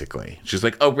 basically. She's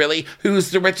like, oh, really?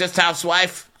 Who's the richest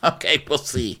housewife? Okay, we'll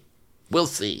see. We'll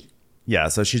see. Yeah,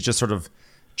 so she's just sort of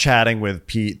chatting with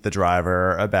Pete, the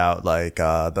driver, about like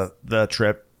the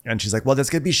trip. And she's like, well,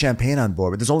 there's going to be champagne on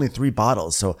board, but there's only 3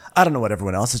 bottles. So I don't know what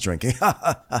everyone else is drinking.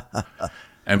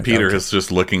 And Peter is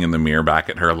just looking in the mirror back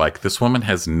at her like, this woman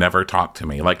has never talked to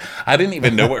me. Like, I didn't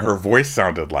even know what her voice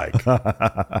sounded like.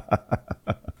 That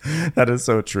is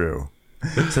so true.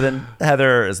 So then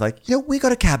Heather is like, we go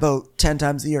to Cabo 10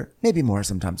 times a year, maybe more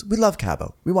sometimes. We love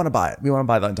Cabo. We want to buy it. We want to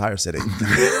buy the entire city.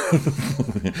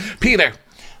 Peter,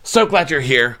 so glad you're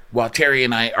here while Terry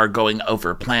and I are going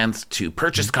over plans to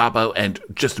purchase Cabo and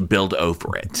just build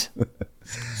over it.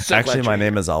 So Actually, glad my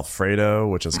you're name is Alfredo,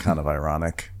 which is kind of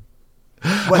ironic.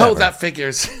 Oh, Whatever. that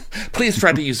figures. Please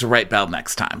try to use the right bell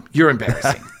next time. You're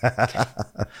embarrassing. Okay.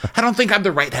 I don't think I'm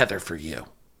the right Heather for you.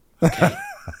 Okay.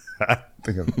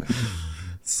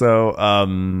 So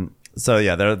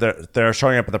yeah, they're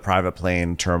showing up at the private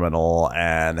plane terminal,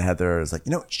 and Heather is like,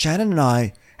 Shannon and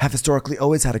I have historically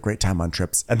always had a great time on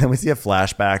trips. And then we see a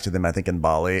flashback to them, I think, in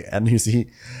Bali, and you see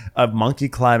a monkey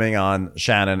climbing on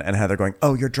Shannon, and Heather going,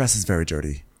 "Oh, your dress is very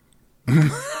dirty."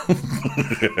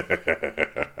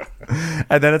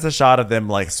 And then it's a shot of them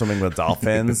like swimming with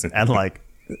dolphins, and like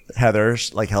Heather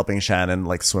like helping Shannon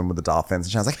like swim with the dolphins,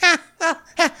 and Shannon's like,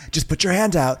 just put your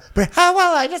hand out. But how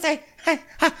will I just say?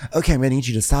 Okay, I'm gonna need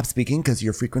you to stop speaking because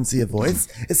your frequency of voice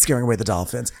is scaring away the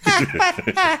dolphins.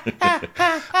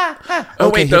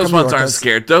 Oh wait, those ones aren't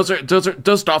scared.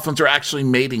 Those dolphins are actually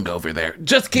mating over there.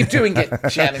 Just keep doing it,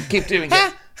 Shannon. Keep doing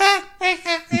it.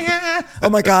 Oh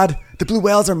my God, the blue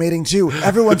whales are mating too.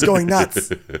 Everyone's going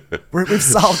nuts. We've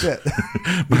solved it.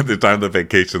 By the time the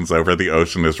vacation's over, the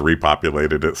ocean has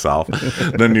repopulated itself.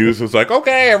 The news is like,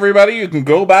 okay, everybody, you can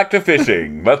go back to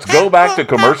fishing. Let's go back to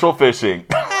commercial fishing.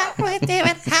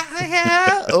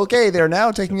 Okay, they're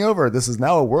now taking over. This is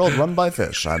now a world run by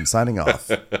fish. I'm signing off.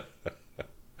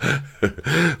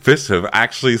 Fish have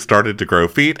actually started to grow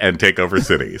feet and take over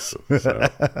cities.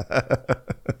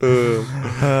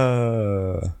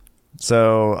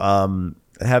 So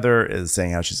Heather is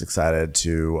saying how she's excited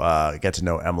to get to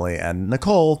know Emily, and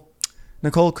Nicole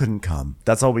couldn't come.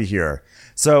 That's all we hear.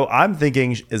 So I'm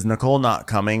thinking, is Nicole not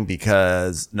coming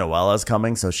because Noella's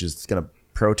coming, so she's going to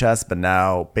protest? But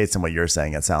now, based on what you're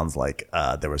saying, it sounds like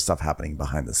there was stuff happening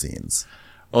behind the scenes.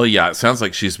 Well, yeah, it sounds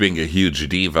like she's being a huge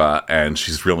diva, and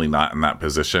she's really not in that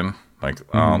position. Like,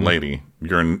 lady,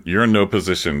 you're in no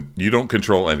position. You don't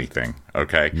control anything,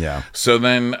 okay? Yeah. So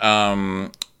then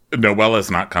Noella's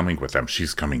not coming with them.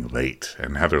 She's coming late,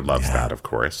 and Heather loves that, of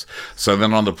course. So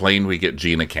then on the plane, we get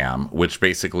Gina Cam, which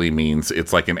basically means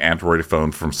it's like an Android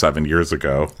phone from 7 years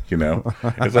ago,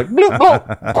 It's like, bloop,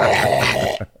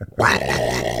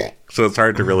 bloop. So it's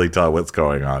hard to really tell what's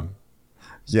going on.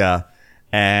 Yeah.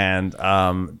 And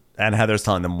Heather's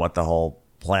telling them what the whole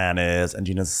plan is, and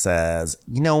Gina says,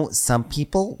 some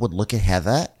people would look at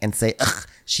Heather and say, ugh,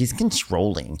 she's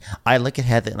controlling. I look at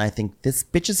Heather and I think this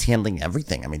bitch is handling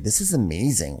everything. I mean, this is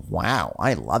amazing. Wow,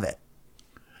 I love it.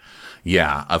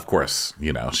 Yeah, of course,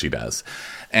 she does.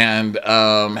 And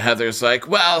Heather's like,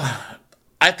 well,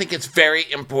 I think it's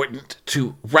very important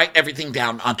to write everything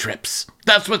down on trips.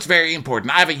 That's what's very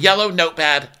important. I have a yellow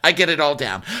notepad. I get it all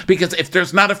down. Because if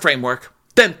there's not a framework,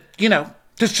 then,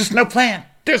 there's just no plan.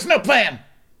 There's no plan.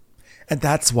 And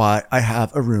that's why I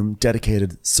have a room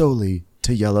dedicated solely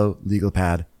to yellow legal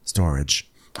pad storage.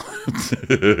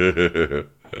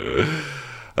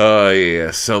 Oh,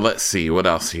 yeah. So let's see. What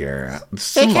else here?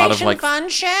 There's a lot of Vacation like. fun,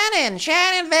 Shannon.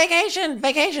 Shannon,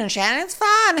 vacation. Shannon's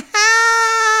fun.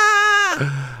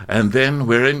 And then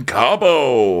we're in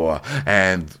Cabo.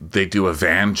 And they do a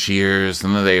van cheers.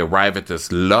 And then they arrive at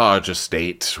this large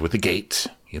estate with a gate.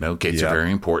 You know, gates are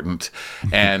very important.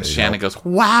 And Shannon goes,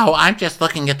 Wow, I'm just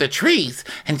looking at the trees.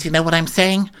 And you know what I'm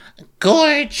saying?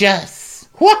 Gorgeous.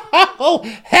 Whoa,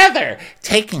 Heather,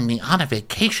 taking me on a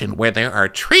vacation where there are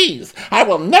trees. I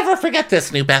will never forget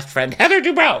this, new best friend, Heather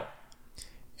Dubrow.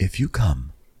 If you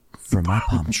come from my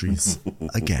palm trees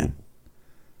again,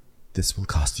 this will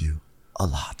cost you a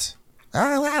lot.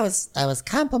 Oh, I was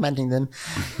complimenting them.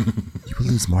 You will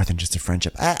lose more than just a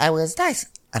friendship. I was nice.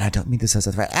 And I don't mean this as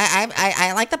a threat.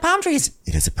 I like the palm trees.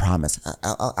 It is a promise.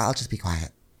 I'll just be quiet.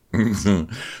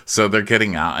 So they're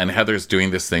getting out, and Heather's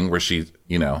doing this thing where she's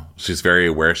very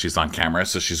aware she's on camera.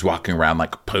 So she's walking around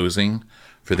like posing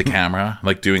for the camera,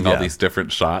 like doing all these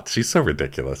different shots. She's so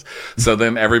ridiculous. So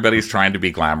then everybody's trying to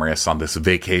be glamorous on this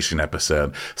vacation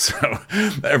episode. So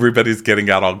everybody's getting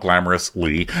out all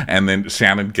glamorously. And then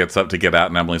Shannon gets up to get out,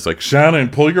 and Emily's like, Shannon,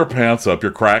 pull your pants up.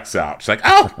 Your crack's out. She's like,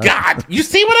 oh, God, you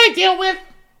see what I deal with?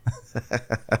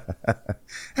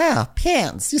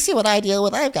 Pants. You see what I deal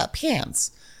with? I've got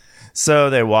pants. So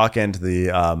they walk into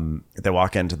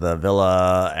the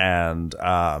villa, and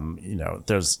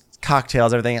there's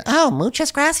cocktails, everything. Oh,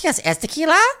 muchas gracias. Es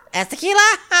tequila?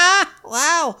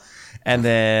 Wow. And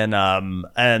then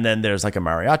there's like a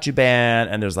mariachi band,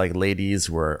 and there's like ladies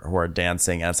who are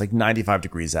dancing, and it's like 95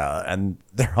 degrees out, and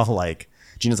they're all like,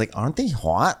 Gina's like, aren't they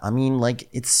hot? I mean, like,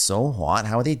 it's so hot.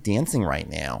 How are they dancing right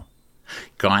now?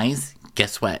 Guys,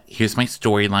 guess what? Here's my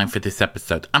storyline for this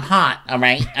episode. I'm hot, all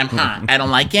right? I'm hot. I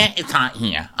don't like it. It's hot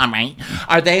here, all right?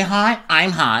 Are they hot?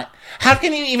 I'm hot. How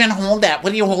can you even hold that?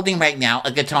 What are you holding right now?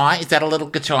 A guitar? Is that a little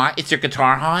guitar? Is your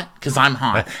guitar hot? Because I'm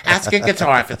hot. Ask your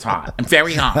guitar if it's hot. I'm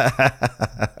very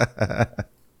hot.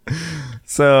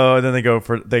 So then they go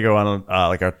on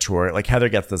like a tour. Like Heather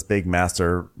gets this big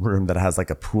master room that has like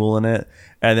a pool in it,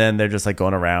 and then they're just like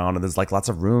going around, and there's like lots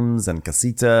of rooms and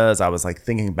casitas. I was like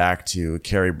thinking back to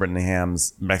Carrie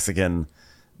Brittingham's Mexican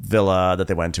villa that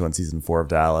they went to in season 4 of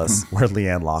Dallas, where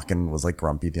Leanne Locken was like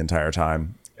grumpy the entire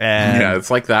time. And Yeah,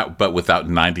 it's like that, but without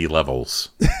 90 levels.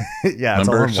 yeah, it's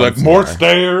all Remember? in It's one like, more floor.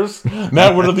 stairs?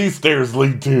 Now where do these stairs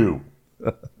lead to?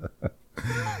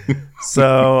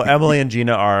 So Emily and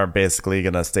Gina are basically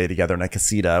going to stay together in a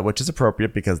casita, which is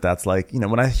appropriate because that's like,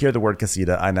 when I hear the word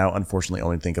casita, I now unfortunately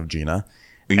only think of Gina.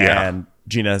 Yeah. And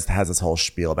Gina has this whole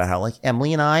spiel about how like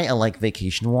Emily and I are like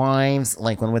vacation wives.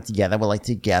 Like when we're together, we're like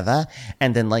together.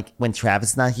 And then like when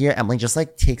Travis is not here, Emily just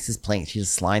like takes his plate. She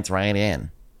just slides right in.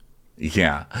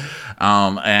 Yeah.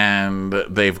 And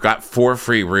they've got 4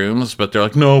 free rooms, but they're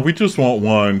like, no, we just want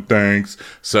 1, thanks.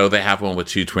 So they have one with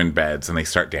 2 twin beds, and they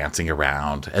start dancing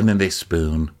around, and then they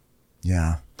spoon.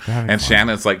 Yeah. And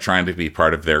Shannon's like trying to be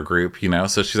part of their group,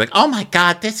 so she's like, oh my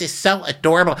God, this is so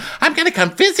adorable. I'm going to come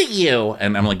visit you.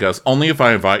 And Emily goes, only if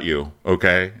I invite you,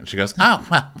 okay? And she goes, Oh,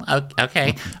 well,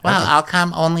 okay. Well, I'll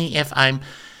come only if I'm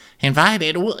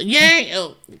invited.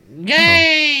 Yay!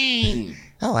 Yay!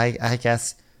 Oh, I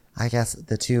guess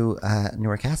the 2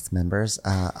 newer cast members,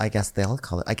 I guess they'll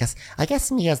call it. I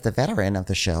guess me as the veteran of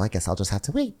the show, I guess I'll just have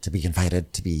to wait to be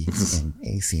invited to be in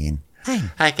a scene.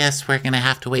 Fine. I guess we're going to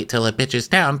have to wait till it bitches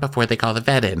down before they call the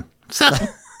vet in. So,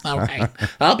 all right.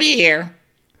 I'll be here.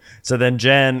 So then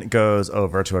Jen goes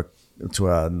over to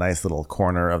a nice little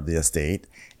corner of the estate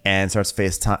and starts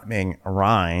FaceTiming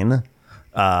Ryan.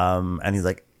 And he's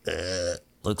like,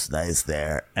 looks nice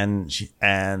there. And she's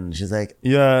like,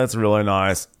 yeah, it's really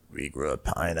nice. We grew a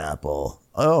pineapple.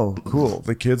 Oh, cool.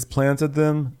 The kids planted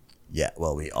them? Yeah,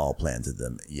 well, we all planted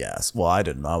them. Yes. Well, I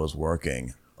didn't. I was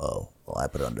working. Oh, well, I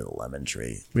put it under the lemon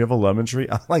tree. We have a lemon tree?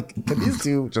 I'm like, can these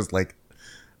 2 just like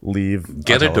leave?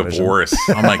 get a television? divorce.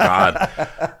 Oh my God.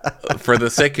 For the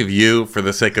sake of you, for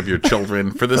the sake of your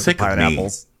children, for the sake of me.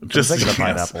 pineapples. For the sake of the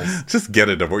yes, pineapples. just get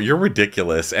a divorce. You're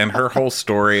ridiculous. And her whole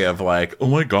story of like, oh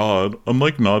my God, I'm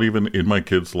like not even in my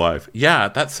kid's life. Yeah,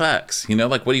 that sucks.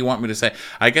 Like, what do you want me to say?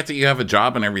 I get that you have a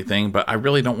job and everything, but I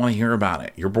really don't want to hear about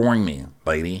it. You're boring me,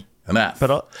 lady. Enough.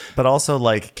 But also,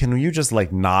 like, can you just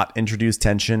like not introduce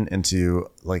tension into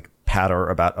like patter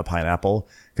about a pineapple?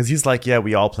 Because he's like, yeah,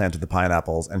 we all planted the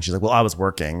pineapples, and she's like, well, I was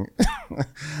working.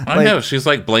 I know. She's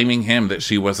like blaming him that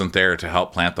she wasn't there to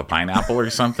help plant the pineapple or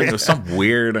something. It was some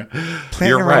weird. You're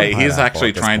your own right. He's pineapple actually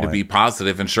at this trying to point. be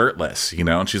positive and shirtless,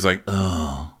 And she's like,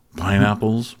 oh,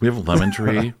 pineapples? We have a lemon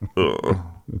tree? Ugh.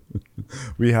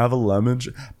 We have a lemon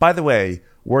tree. By the way,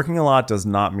 working a lot does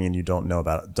not mean you don't know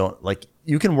about it.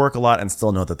 You can work a lot and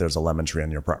still know that there's a lemon tree on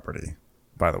your property,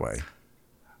 by the way.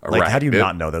 Like, how do you Right.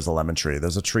 not know there's a lemon tree?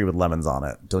 There's a tree with lemons on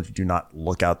it. Do not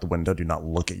look out the window. Do not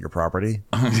look at your property.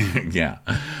 Yeah,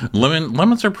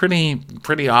 lemons are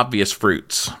pretty obvious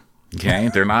fruits. Okay,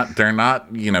 they're not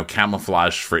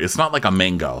camouflaged fruit. It's not like a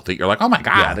mango that you're like, oh my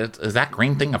god, is that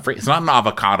green thing a fruit? It's not an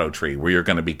avocado tree where you're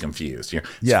going to be confused.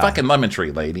 It's a fucking lemon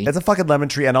tree, lady. It's a fucking lemon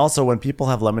tree. And also, when people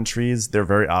have lemon trees, they're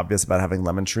very obvious about having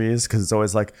lemon trees because it's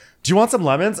always like, do you want some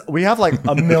lemons? We have like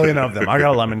a million of them. I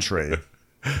got a lemon tree.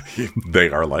 They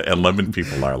are like, and lemon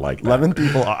people are like that. Lemon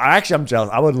people are actually, I'm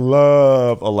jealous. I would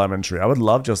love a lemon tree. I would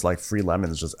love just like free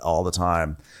lemons just all the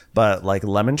time. But like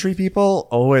lemon tree people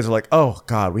always are like, oh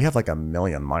God, we have like a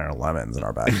million minor lemons in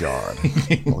our backyard.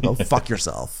 Well, go fuck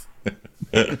yourself.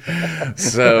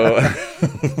 So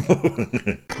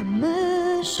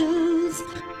Commercials.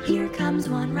 Here comes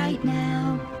one right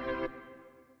now.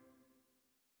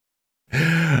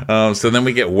 So then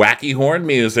we get wacky horn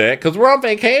music because we're on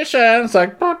vacation. It's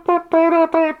like,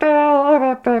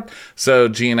 so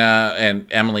Gina and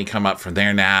Emily come up from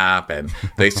their nap and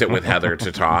they sit with Heather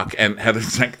to talk. And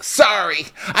Heather's like, sorry,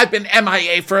 I've been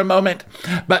MIA for a moment,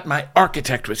 but my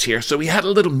architect was here, so we had a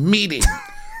little meeting.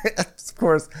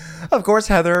 Of course,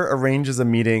 Heather arranges a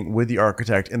meeting with the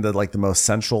architect in the most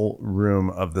central room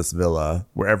of this villa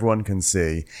where everyone can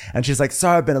see. And she's like,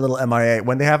 sorry, I've been a little MIA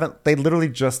when they literally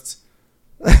just,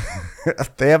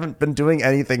 they haven't been doing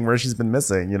anything where she's been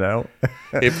missing,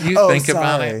 If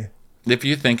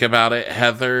you think about it,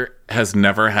 Heather has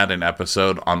never had an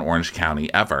episode on Orange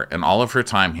County ever. In all of her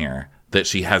time here, that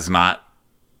she has not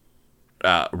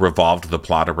revolved the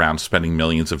plot around spending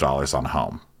millions of dollars on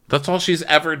home. That's all she's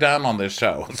ever done on this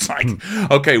show. It's like,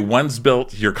 okay, one's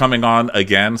built, you're coming on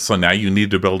again, so now you need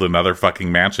to build another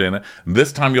fucking mansion.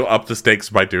 This time you'll up the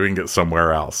stakes by doing it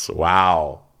somewhere else.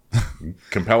 Wow.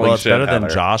 Compelling well, it's shit, better Heather. than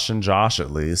Josh and Josh,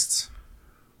 at least.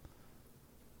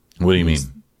 What do you mean?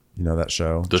 You know that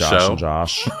show? The Josh show? and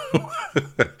Josh.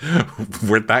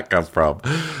 Where'd that come from?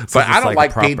 So I don't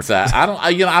like pizza. I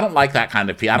don't like that kind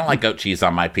of pizza. I don't like goat cheese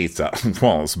on my pizza.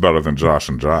 Well, it's better than Josh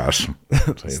and Josh.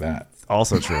 I'll tell you that.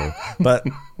 Also true. But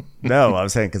no, I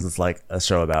was saying because it's like a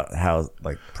show about how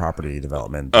property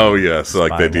development. Oh yeah, so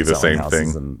like they buying do and the selling same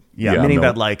houses thing. And, meaning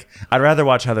that I'd rather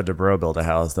watch Heather Dubrow build a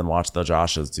house than watch the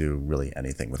Joshes do really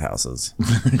anything with houses.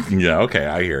 Yeah, okay,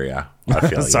 I hear ya. I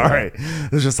feel Sorry,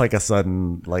 it was just like a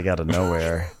sudden out of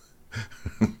nowhere.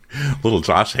 Little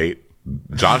Josh hate.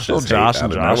 Josh and Josh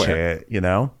hate,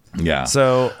 Yeah.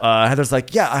 So Heather's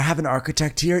like, yeah, I have an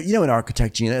architect here. You know an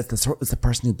architect, Gina. It's the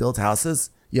person who builds houses.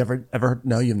 You ever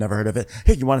no, you've never heard of it.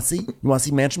 Here, you want to see? You want to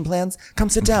see mansion plans? Come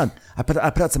sit down. I put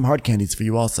out some hard candies for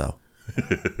you also.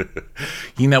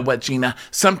 You know what, Gina?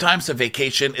 Sometimes a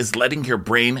vacation is letting your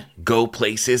brain go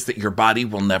places that your body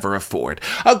will never afford.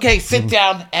 Okay, sit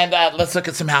down and let's look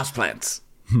at some house plans.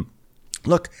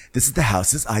 Look, this is the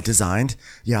houses I designed.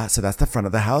 Yeah, so that's the front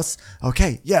of the house.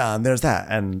 Okay, yeah, and there's that.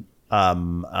 And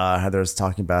Heather's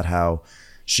talking about how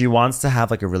she wants to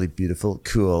have a really beautiful,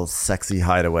 cool, sexy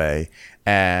hideaway.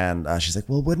 And she's like,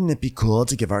 well, wouldn't it be cool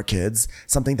to give our kids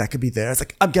something that could be theirs?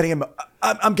 Like, I'm getting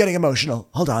emotional.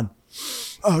 Hold on.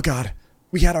 Oh, God.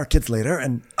 We had our kids later,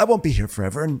 and I won't be here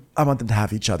forever, and I want them to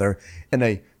have each other in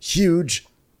a huge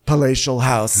palatial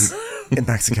house in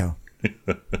Mexico.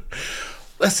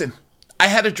 Listen, I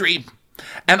had a dream,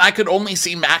 and I could only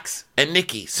see Max and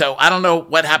Nikki, so I don't know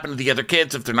what happened to the other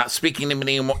kids, if they're not speaking to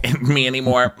me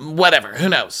anymore, whatever, who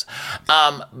knows.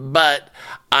 But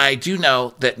I do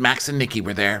know that Max and Nikki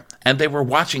were there, and they were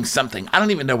watching something. I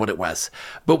don't even know what it was,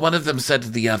 but one of them said to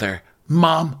the other,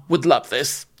 Mom would love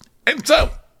this, and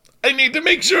so I need to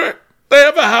make sure they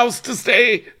have a house to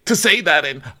say that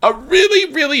in. A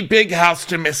really, really big house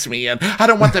to miss me in. I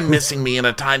don't want them missing me in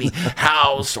a tiny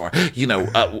house or,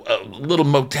 a little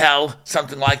motel,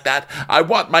 something like that. I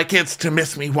want my kids to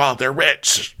miss me while they're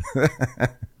rich.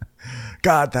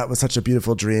 God, that was such a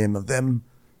beautiful dream of them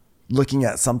looking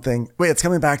at something. Wait, it's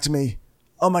coming back to me.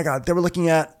 Oh my God, they were looking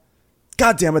at...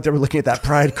 God damn it, they were looking at that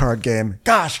Pride card game.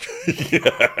 Gosh.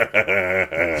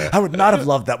 I would not have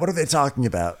loved that. What are they talking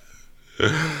about?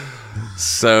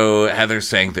 So Heather's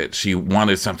saying that she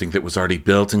wanted something that was already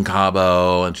built in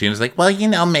Cabo, and Gina's like,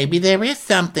 Well, maybe there is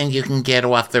something you can get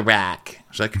off the rack.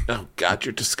 She's like, oh, God,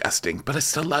 you're disgusting, but I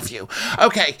still love you.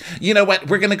 Okay, you know what?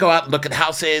 We're going to go out and look at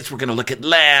houses. We're going to look at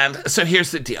land. So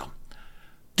here's the deal.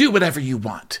 Do whatever you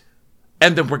want,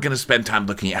 and then we're going to spend time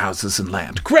looking at houses and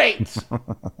land. Great!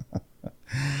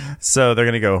 So they're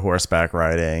going to go horseback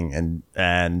riding,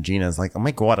 and Gina's like, oh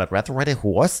my God, I'd rather ride a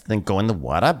horse than go in the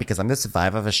water because I'm the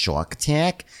survivor of a shark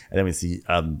attack. And then we see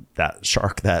that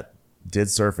shark that did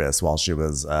surface while she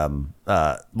was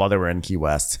while they were in Key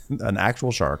West, an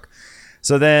actual shark.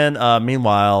 So then,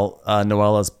 meanwhile,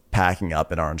 Noella's packing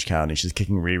up in Orange County. She's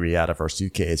kicking Riri out of her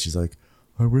suitcase. She's like,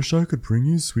 I wish I could bring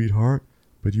you, sweetheart,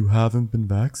 but you haven't been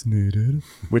vaccinated.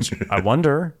 Which I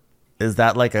wonder, is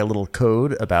that like a little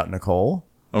code about Nicole?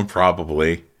 Oh,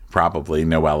 probably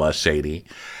Noella shady.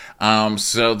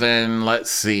 So then let's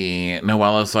see.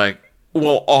 Noella's like,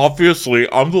 well,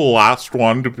 obviously, I'm the last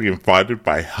one to be invited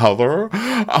by Heather.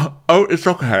 Oh, it's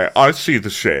okay. I see the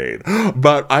shade.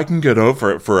 But I can get over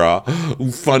it for a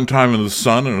fun time in the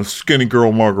sun and a skinny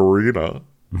girl margarita.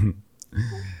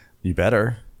 You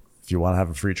better, if you want to have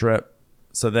a free trip.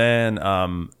 So then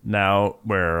now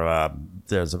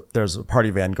there's a party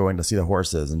van going to see the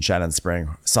horses, and Shannon's spraying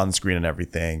sunscreen and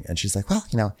everything. And she's like, Well,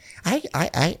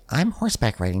 I'm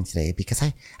horseback riding today because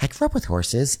I grew up with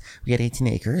horses. We had 18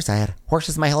 acres. I had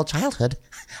horses my whole childhood.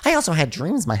 I also had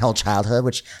dreams my whole childhood,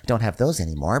 which I don't have those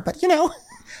anymore. But, at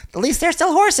least they're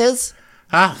still horses.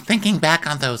 Oh, thinking back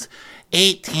on those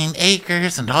 18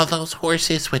 acres and all those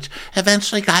horses, which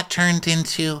eventually got turned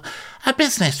into a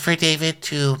business for David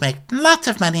to make lots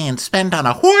of money and spend on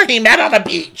a whore he met on a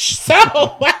beach. So,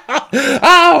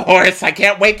 oh, horse, I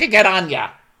can't wait to get on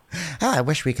ya. Oh, I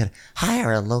wish we could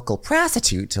hire a local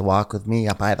prostitute to walk with me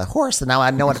up by the horse, and now I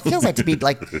know what it feels like to be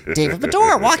like David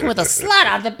Bedore walking with a slut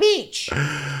on the beach.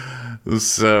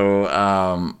 So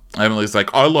Emily's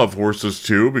like, I love horses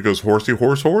too, because horsey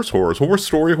horse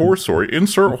story,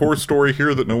 insert horse story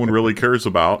here that no one really cares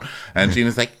about. And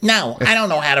Gina's like, No, I don't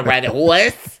know how to ride a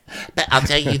horse. But I'll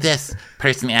tell you this,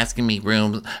 person asking me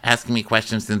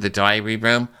questions in the diary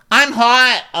room, I'm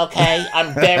hot, okay?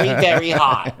 I'm very, very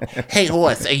hot. Hey,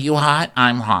 horse, are you hot?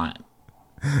 I'm hot.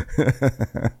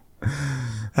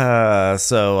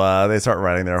 So they start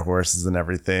riding their horses and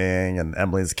everything, and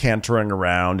Emily's cantering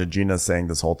around, and Gina's saying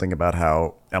this whole thing about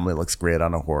how Emily looks great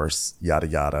on a horse, yada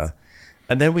yada.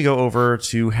 And then we go over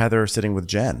to Heather sitting with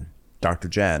Jen, Dr.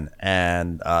 Jen,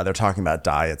 and they're talking about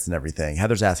diets and everything.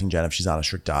 Heather's asking Jen if she's on a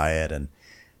strict diet, and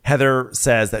Heather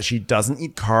says that she doesn't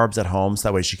eat carbs at home so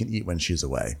that way she can eat when she's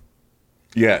away.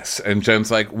 yes. And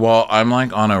Jen's like, well, I'm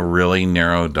like on a really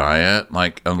narrow diet,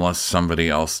 like unless somebody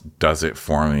else does it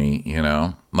for me,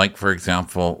 Like, for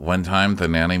example, one time the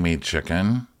nanny made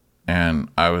chicken, and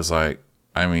I was like,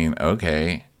 I mean,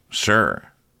 okay, sure.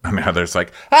 And Heather's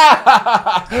like,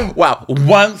 Wow,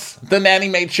 once the nanny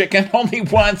made chicken, only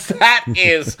once. That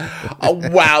is,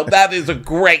 wow, that is a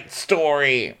great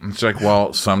story. it's like,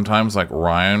 well, sometimes like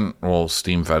Ryan will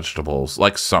steam vegetables,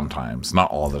 like sometimes, not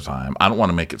all the time. I don't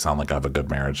want to make it sound like I have a good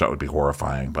marriage. That would be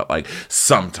horrifying. But like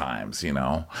sometimes, I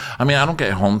mean, I don't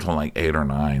get home till like 8 or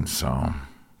 9. So.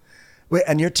 Wait,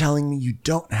 and you're telling me you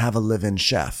don't have a live-in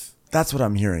chef? That's what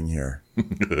I'm hearing here.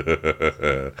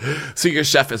 So your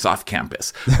chef is off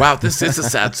campus. Wow, this is a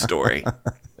sad story.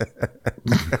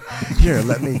 Here,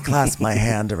 let me clasp my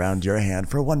hand around your hand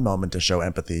for one moment to show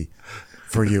empathy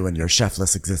for you and your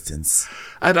chefless existence.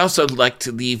 I'd also like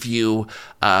to leave you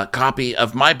a copy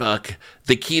of my book,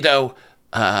 The Keto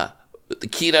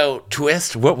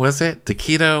Twist. What was it?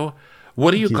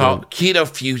 What do you call it? Keto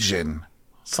Fusion.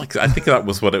 It's like, I think that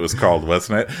was what it was called,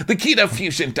 wasn't it? The Keto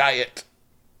Fusion Diet.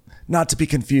 Not to be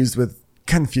confused with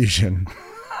confusion,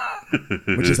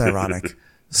 which is ironic.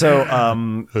 So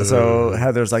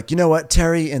Heather's like, you know what,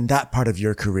 Terry, in that part of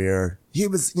your career, he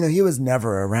was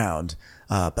never around.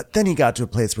 But then he got to a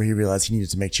place where he realized he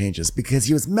needed to make changes because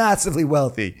he was massively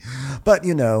wealthy. But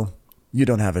you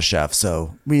don't have a chef,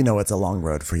 so we know it's a long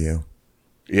road for you.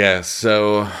 Yeah.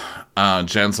 So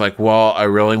Jen's like, well, I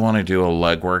really want to do a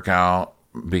leg workout.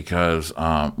 Because,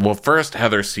 first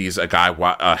Heather sees a guy,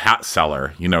 a hat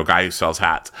seller, guy who sells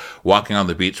hats, walking on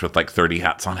the beach with like 30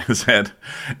 hats on his head.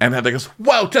 And Heather goes,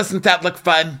 whoa, doesn't that look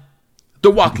fun?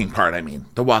 The walking part, I mean.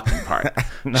 The walking part.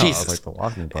 No, Jesus. I was like, the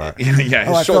walking part.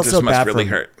 Yeah, his shoulders must really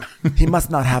hurt. He must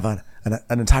not have an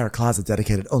entire closet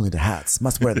dedicated only to hats.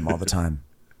 Must wear them all the time.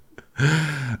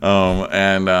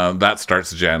 And that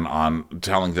starts Jen on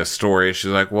telling this story.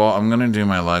 She's like, well, I'm going to do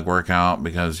my leg workout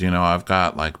because, I've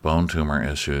got like bone tumor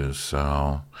issues.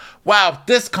 So, wow,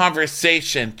 this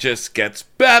conversation just gets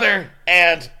better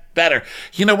and better.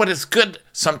 You know what? It's good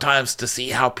sometimes to see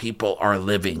how people are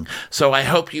living. So I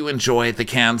hope you enjoy the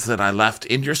cans that I left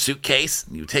in your suitcase.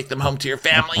 You take them home to your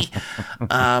family.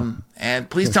 And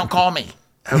please don't call me.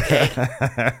 Okay.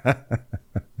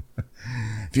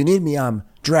 If you need me, I'm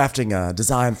drafting a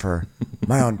design for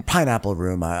my own pineapple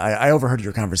room. I overheard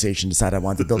your conversation, decided I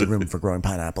wanted to build a room for growing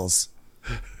pineapples.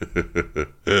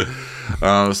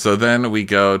 So then we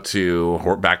go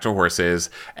back to horses,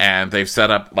 and they've set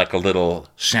up like a little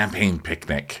champagne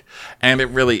picnic. And it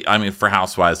really, I mean, for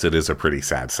housewives, it is a pretty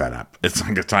sad setup. It's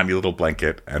like a tiny little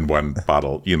blanket and one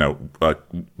bottle, like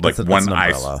That's one an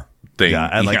ice. umbrella. thing. Yeah,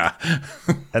 and like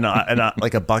and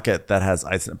like a bucket that has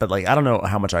ice, but like I don't know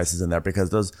how much ice is in there because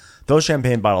those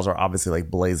champagne bottles are obviously like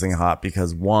blazing hot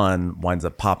because one winds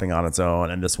up popping on its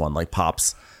own and this one like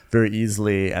pops very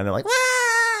easily and they're like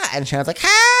ah! And Shannon's like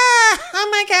oh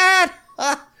my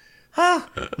god,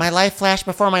 my life flashed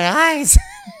before my eyes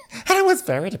and it was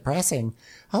very depressing.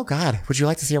 Oh god, would you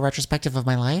like to see a retrospective of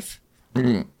my life?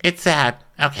 It's sad,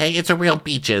 okay? It's a real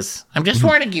beaches. I'm just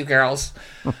warning you girls.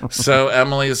 So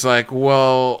Emily's like,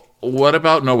 well, what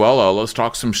about Noella? Let's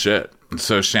talk some shit. And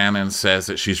so Shannon says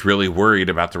that she's really worried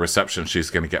about the reception she's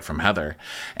going to get from Heather.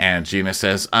 And Gina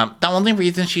says, The only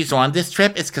reason she's on this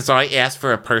trip is because I asked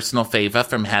for a personal favor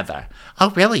from Heather. Oh,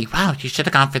 really? Wow, you should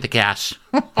have gone for the cash.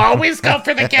 Always go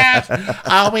for the cash.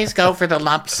 Always go for the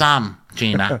lump sum,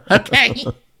 Gina. Okay?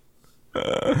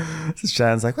 So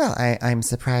Shannon's like, well, I'm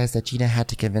surprised that Gina had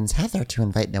to convince Heather to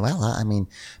invite Noella. I mean,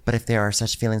 but if there are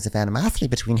such feelings of animosity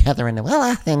between Heather and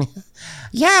Noella, then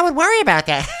yeah, I would worry about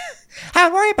that. I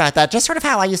would worry about that. Just sort of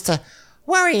how I used to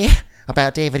worry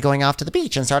about David going off to the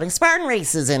beach and starting Spartan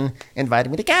races and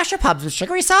inviting me to gastropubs with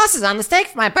sugary sauces on the steak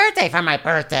for my birthday.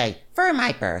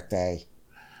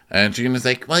 and Gina's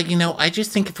like, Well, I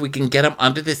just think if we can get them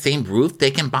under the same roof,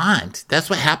 they can bond. That's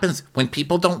what happens when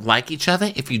people don't like each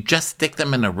other. If you just stick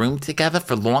them in a room together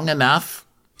for long enough,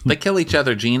 they kill each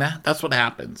other, Gina. That's what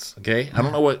happens, okay? I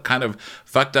don't know what kind of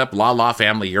fucked up la-la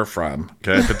family you're from,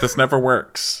 okay? But this never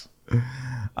works.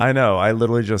 I know. I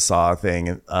literally just saw a thing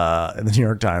in the New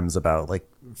York Times about like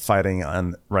fighting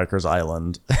on Rikers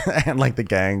Island and like the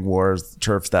gang wars,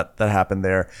 turfs that happened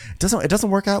there. It doesn't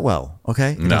work out well.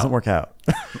 Okay, it doesn't work out.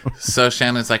 So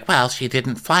Shannon's like, well, she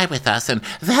didn't fly with us, and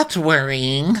that's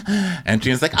worrying. And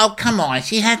Gina's like, oh, come on,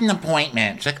 she had an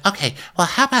appointment. She's like, okay, well,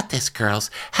 how about this,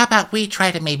 girls? How about we try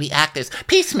to maybe act as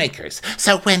peacemakers?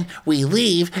 So when we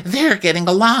leave, they're getting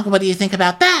along. What do you think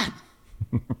about that?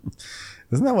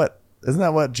 Isn't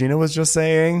that what Gina was just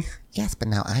saying? Yes, but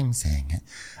now I'm saying it.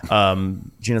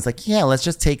 Gina's like, yeah, let's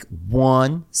just take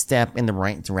one step in the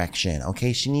right direction.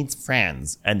 Okay, she needs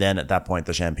friends. And then at that point,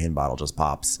 the champagne bottle just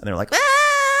pops. And they're like, ah!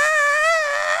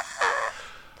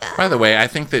 By the way, I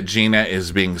think that Gina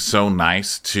is being so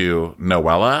nice to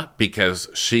Noella because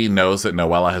she knows that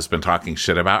Noella has been talking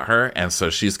shit about her. And so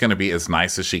she's going to be as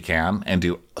nice as she can and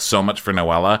do so much for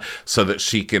Noella so that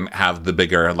she can have the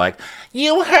bigger, like,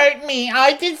 you hurt me.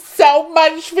 I did so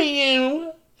much for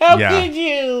you. How could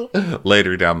you?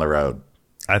 Later down the road.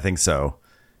 I think so.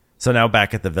 So now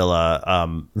back at the villa,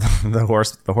 the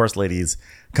horse ladies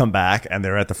come back and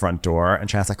they're at the front door, and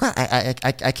Shannon's like, "Well, I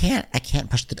can't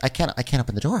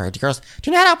open the door. Girls, do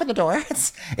not open the door.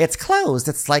 It's closed.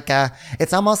 It's like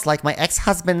it's almost like my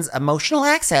ex-husband's emotional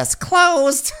access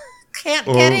closed. Can't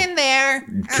get in there.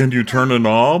 Can you turn a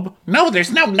knob? No, there's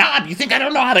no knob. You think I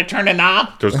don't know how to turn a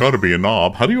knob? There's got to be a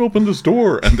knob. How do you open this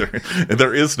door? And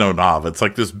there is no knob. It's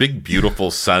like this big,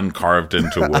 beautiful sun carved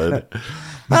into wood.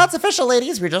 Well, it's official,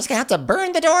 ladies. We're just going to have to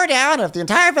burn the door down. If the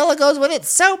entire villa goes with it,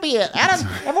 so be it. Adam,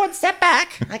 everyone step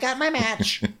back. I got my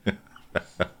match.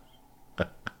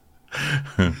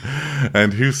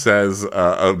 And who says,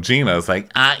 Gina's like,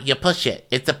 you push it.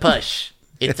 It's a push.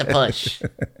 It's a push.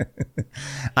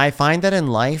 I find that in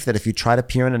life that if you try to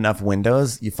peer in enough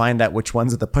windows, you find out which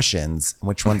ones are the push-ins and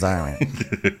which ones aren't.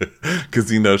 Because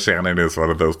Shannon is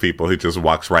one of those people who just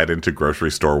walks right into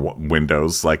grocery store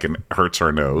windows, like, and hurts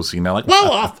her nose, like, whoa,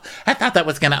 off. I thought that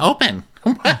was going to open.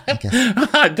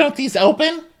 Don't these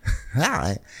open?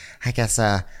 Well, I guess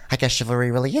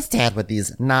chivalry really is dead with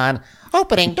these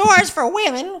non-opening doors for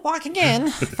women walking in.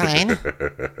 Fine.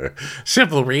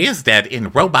 Chivalry is dead in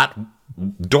robot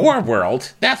door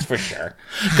world, that's for sure.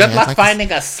 Good luck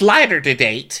finding a slider to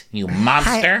date, you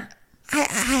monster.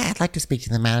 I'd like to speak to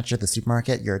the manager of the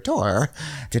supermarket. Your door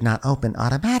did not open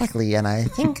automatically, and I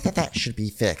think that should be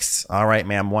fixed. All right,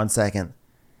 ma'am, 1 second.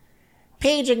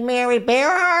 Paging Mary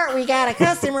Bearheart, we got a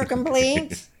customer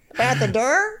complaint about the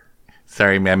door.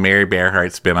 Sorry, ma'am, Mary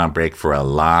Bearheart's been on break for a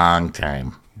long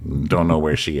time. Don't know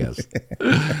where she is.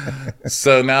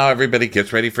 So now everybody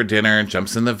gets ready for dinner and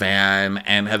jumps in the van.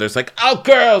 And Heather's like, oh,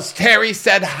 girls, Terry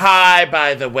said hi,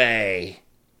 by the way.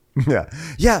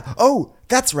 Yeah. Oh,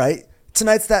 that's right.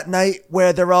 Tonight's that night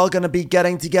where they're all going to be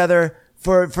getting together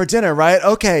for dinner, right?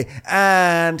 Okay.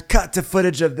 And cut to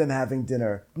footage of them having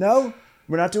dinner. No?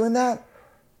 We're not doing that?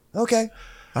 Okay.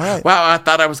 All right. Wow, I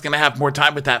thought I was going to have more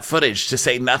time with that footage to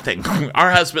say nothing.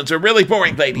 Our husbands are really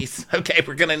boring, ladies. Okay,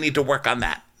 we're going to need to work on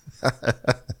that.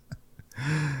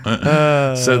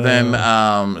 So then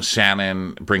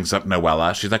Shannon brings up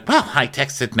Noella. She's like, well, I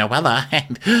texted Noella,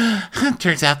 and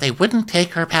turns out they wouldn't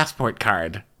take her passport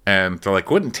card. And they're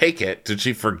like, wouldn't take it. Did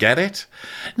she forget it?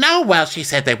 No, well, she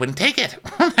said they wouldn't take it.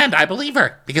 And I believe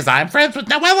her, because I'm friends with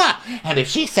Noella. And if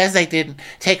she says they didn't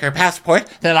take her passport,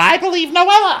 then I believe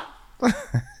Noella.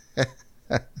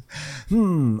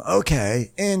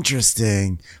 Okay,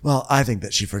 interesting. Well, I think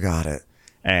that she forgot it.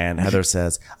 And Heather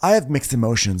says, I have mixed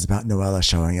emotions about Noella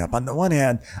showing up. On the one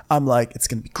hand, I'm like, it's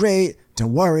going to be great.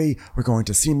 Don't worry. We're going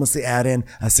to seamlessly add in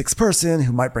a sixth person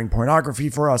who might bring pornography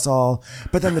for us all.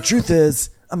 But then the truth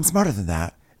is, I'm smarter than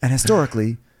that. And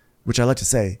historically, which I like to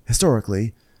say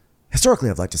historically,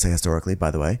 I'd like to say historically,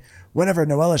 by the way, whenever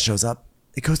Noella shows up,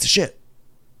 it goes to shit.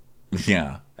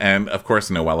 Yeah. And of course,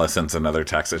 Noella sends another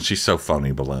text, and she's so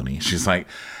phony baloney. She's like,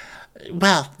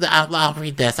 Well, I'll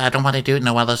read this. I don't want to do it in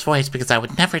Noella's voice because I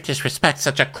would never disrespect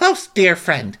such a close, dear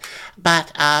friend.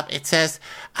 But it says,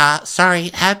 sorry,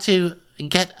 had to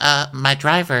get my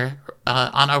driver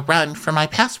on a run for my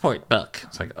passport book.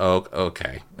 it's like, oh,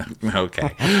 okay.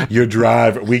 Okay. Your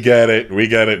drive. We get it,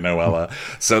 Noella.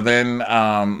 So then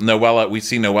we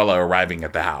see Noella arriving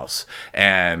at the house.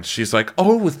 And she's like,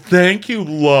 oh, thank you,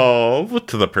 love,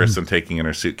 to the person taking in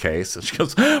her suitcase. And she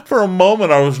goes, for a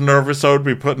moment, I was nervous I would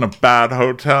be put in a bad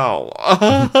hotel.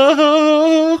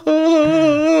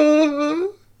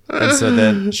 And so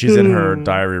then she's in her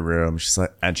diary room. She's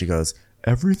like, and she goes,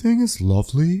 everything is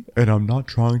lovely, and I'm not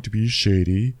trying to be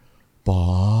shady,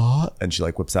 but... And she,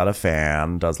 like, whips out a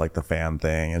fan, does, like, the fan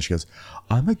thing, and she goes,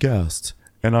 I'm a guest,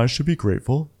 and I should be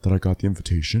grateful that I got the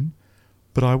invitation,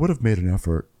 but I would have made an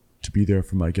effort to be there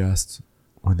for my guests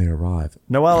when they arrive.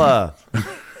 Noella,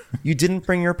 you didn't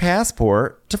bring your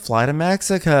passport to fly to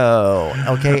Mexico,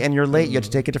 okay? And you're late. You had to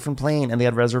take a different plane, and they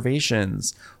had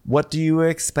reservations. What do you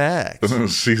expect?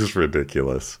 She's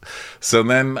ridiculous. So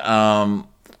then...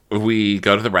 we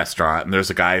go to the restaurant, and there's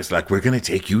a guy who's like, we're going to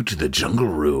take you to the jungle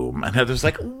room. And Heather's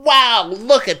like, Wow,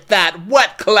 look at that.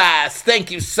 What class.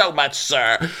 Thank you so much,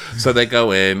 sir. so they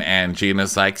go in, and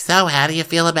Gina's like, So, how do you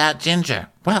feel about ginger?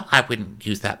 Well, I wouldn't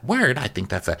use that word. I think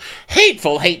that's a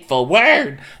hateful, hateful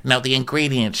word. No, the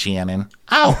ingredient, Shannon.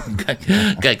 Oh, good,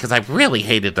 because I really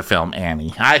hated the film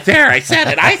Annie. I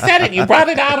said it. You brought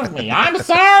it out of me. I'm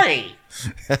sorry.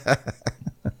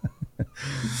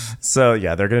 So,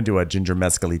 yeah, they're going to do a ginger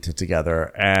mezcalita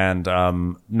together, and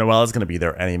Noella's going to be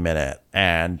there any minute.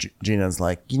 And Gina's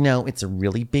like, you know, it's a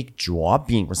really big job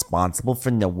being responsible for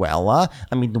Noella.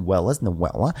 I mean, Noella's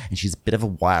Noella, and she's a bit of a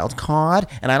wild card,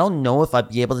 and I don't know if I'd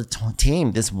be able to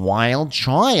tame this wild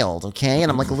child, okay?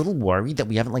 And I'm, like, a little worried that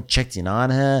we haven't, like, checked in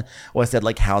on her, or I said,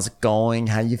 like, how's it going?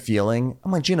 How you feeling?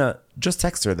 I'm like, Gina, just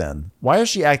text her then. Why is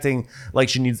she acting like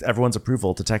she needs everyone's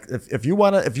approval to text? If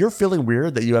you're feeling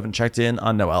weird that you haven't checked in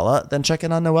on Noella, then check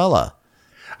in on Noella.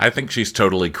 I think she's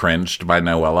totally cringed by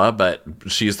Noella, but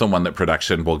she's the one that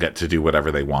production will get to do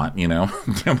whatever they want, you know?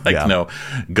 No,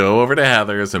 go over to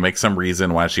Heather's and make some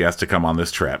reason why she has to come on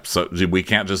this trip. So we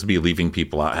can't just be leaving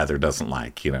people out Heather doesn't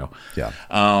like, you know? Yeah.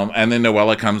 And then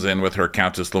Noella comes in with her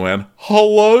Countess Luann.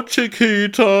 Hello,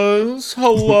 Chiquitas.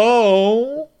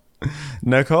 Hello.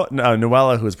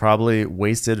 Noella, who was probably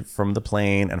wasted from the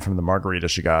plane and from the margarita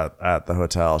she got at the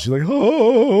hotel. She's like,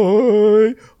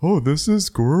 hi. Oh, this is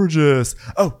gorgeous.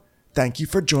 Oh, thank you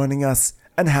for joining us,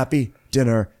 and happy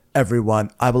dinner,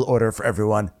 everyone. I will order for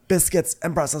everyone biscuits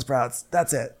and Brussels sprouts.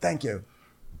 That's it. Thank you.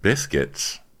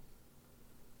 Biscuits.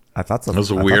 I thought so. That was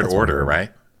a weird order,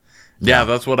 right? Yeah,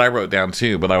 that's what I wrote down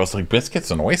too. But I was like, biscuits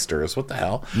and oysters. What the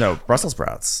hell? No, Brussels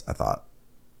sprouts, I thought.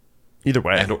 Either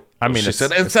way, I mean, she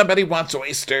said, and somebody wants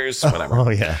oysters, whatever. Oh,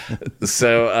 yeah.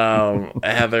 So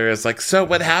Heather is like, so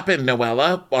what happened,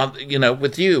 Noella,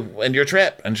 with you and your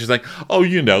trip? And she's like, oh,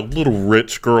 little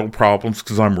rich girl problems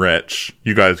because I'm rich.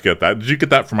 You guys get that? Did you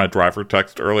get that from my driver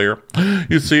text earlier?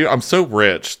 You see, I'm so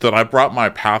rich that I brought my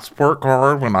passport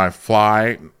card when I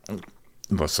fly.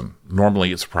 Listen,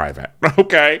 normally it's private,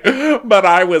 okay? But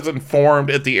I was informed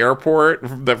at the airport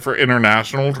that for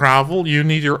international travel, you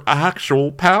need your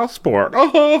actual passport. Live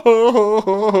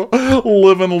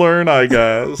and learn, I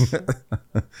guess.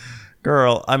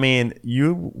 Girl, I mean,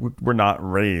 you were not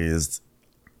raised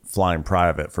flying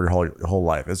private for your whole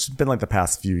life. It's been like the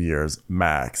past few years,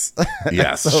 max.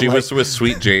 Yes, so she was with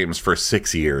Sweet James for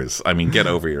 6 years. I mean, get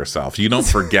over yourself. You don't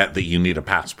forget that you need a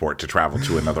passport to travel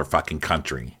to another fucking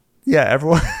country. Yeah,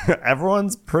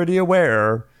 everyone's pretty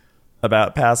aware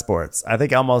about passports. I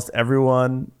think almost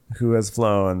everyone who has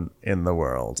flown in the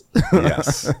world.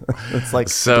 Yes. It's like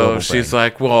so she's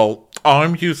like, well,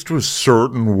 I'm used to a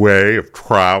certain way of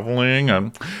traveling,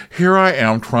 and here I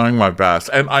am trying my best.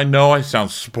 And I know I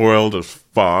sound spoiled as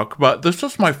fuck, but this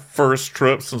is my first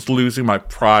trip since losing my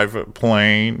private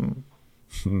plane.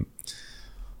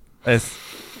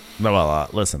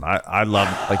 Noella, listen, I love,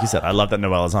 like you said, I love that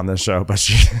Noella's on this show, but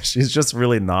she's just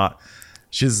really not.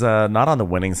 She's not on the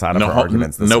winning side of her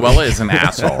arguments. Noella is an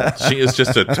asshole. She is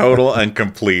just a total and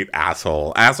complete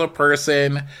asshole as a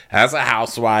person, as a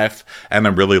housewife, and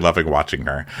I'm really loving watching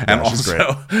her. And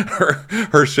also,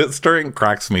 her shit stirring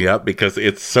cracks me up because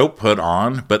it's so put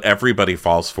on, but everybody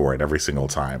falls for it every single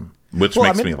time, which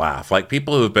makes me laugh. Like,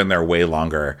 people who have been there way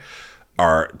longer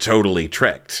are totally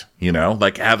tricked, you know?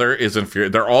 Like, Heather is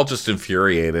infuriated. They're all just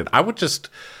infuriated. I would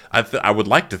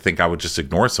like to think I would just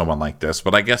ignore someone like this,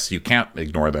 but I guess you can't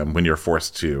ignore them when you're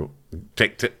forced to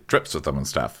take trips with them and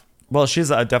stuff. Well,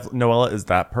 she's Noella is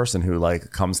that person who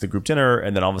like comes to group dinner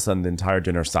and then all of a sudden the entire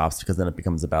dinner stops because then it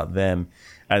becomes about them,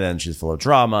 and then she's full of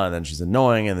drama, and then she's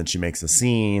annoying, and then she makes a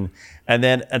scene, and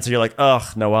so you're like, ugh,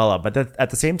 Noella. But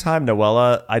at the same time,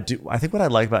 Noella, I think what I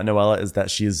like about Noella is that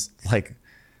she's like,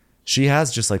 she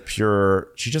has just like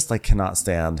she just like cannot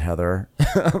stand Heather.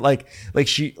 like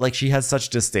she has such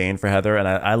disdain for Heather. And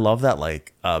I love that,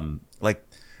 like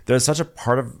there's such a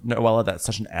part of Noella that's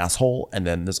such an asshole. And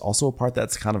then there's also a part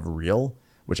that's kind of real,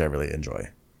 which I really enjoy.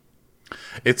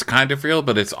 It's kind of real,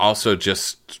 but it's also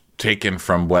just taken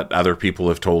from what other people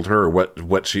have told her, or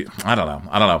what she, I don't know.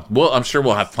 Well, I'm sure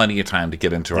we'll have plenty of time to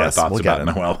get into our thoughts about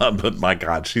Noella, but my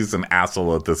God, she's an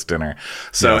asshole at this dinner.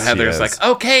 So yes, Heather's like,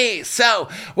 okay, so,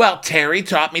 well, Terry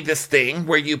taught me this thing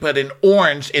where you put an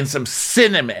orange in some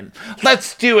cinnamon.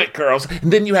 Let's do it, girls.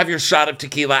 And then you have your shot of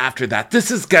tequila after that.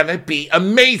 This is gonna be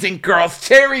amazing, girls.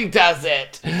 Terry does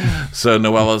it. So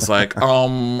Noella's like,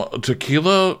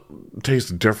 tequila tastes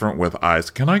different with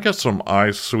ice. Can I get some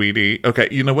ice, sweetie? Okay,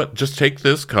 you know what? Just take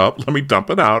this cup. Let me dump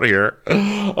it out here.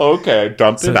 Okay,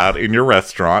 dumped it out in your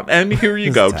restaurant. And here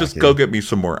you go. Just go get me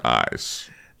some more ice.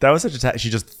 That was such a she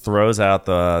just throws out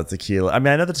the tequila. I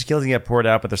mean, I know the tequila can get poured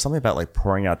out, but there's something about like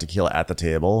pouring out tequila at the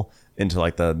table into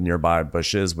like the nearby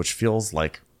bushes, which feels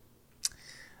like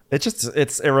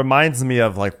it reminds me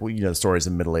of like, you know, stories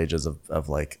in Middle Ages of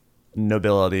like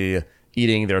nobility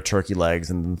eating their turkey legs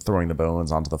and throwing the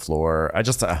bones onto the floor.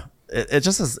 It's a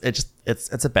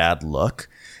bad look.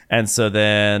 And so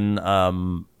then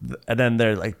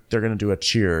they're going to do a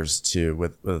cheers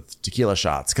with tequila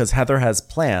shots. Cause Heather has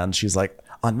planned. She's like,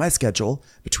 on my schedule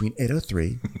between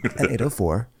 8:03 and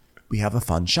 8:04, we have a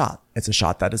fun shot. It's a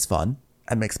shot that is fun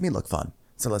and makes me look fun.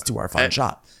 So let's do our fun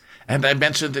shot. And I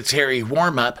mentioned the Terry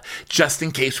warm-up just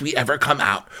in case we ever come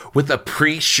out with a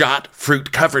pre-shot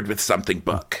fruit covered with something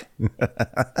book.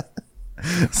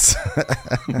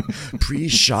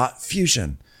 Pre-shot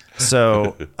fusion.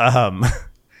 So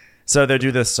so they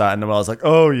do this shot and Noelle's like,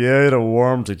 oh yeah, the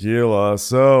warm tequila,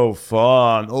 so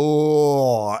fun.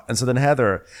 Oh, and so then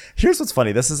Heather, here's what's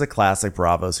funny. This is a classic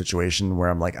Bravo situation where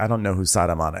I'm like, I don't know whose side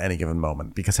I'm on at any given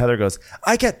moment, because Heather goes,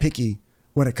 I get picky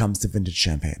when it comes to vintage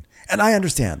champagne. And I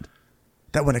understand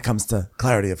that when it comes to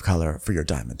clarity of color for your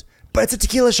diamond, but it's a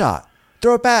tequila shot.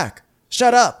 Throw it back.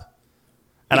 Shut up.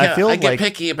 And I get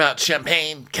picky about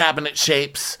champagne, cabinet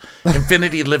shapes,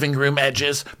 infinity living room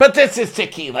edges, but this is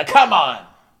tequila. Come on.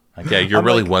 Okay, you're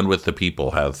really one with the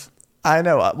people, Heath. I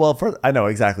know. Well, I know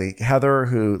exactly. Heather,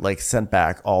 who like sent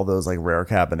back all those like rare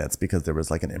cabinets because there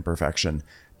was like an imperfection,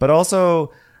 but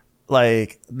also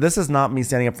like, this is not me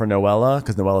standing up for Noella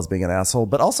because Noella's being an asshole,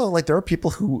 but also like there are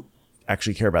people who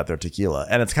actually care about their tequila,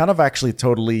 and it's kind of actually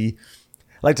totally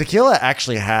like tequila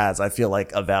actually has, I feel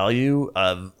like, a value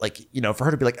of like, you know, for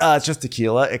her to be like, it's just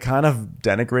tequila, it kind of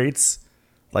denigrates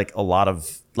like a lot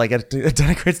of like it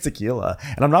denigrates tequila.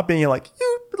 And I'm not being like,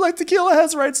 like tequila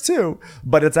has rights too,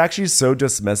 but it's actually so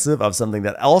dismissive of something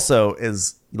that also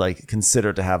is like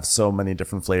considered to have so many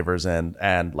different flavors,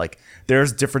 and like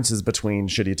there's differences between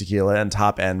shitty tequila and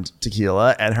top end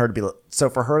tequila, and her to be so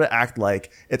for her to act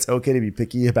like it's okay to be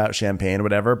picky about champagne or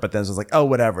whatever, but then it's just like, oh,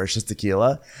 whatever, it's just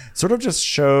tequila, sort of just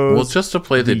shows. Well, just to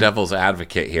play the devil's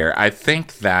advocate here, I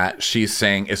think that she's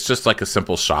saying it's just like a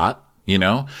simple shot, you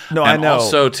know? No, and I know.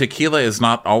 Also, tequila is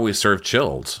not always served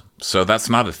chilled. So that's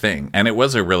not a thing. And it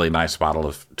was a really nice bottle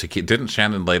of tequila. Didn't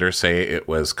Shannon later say it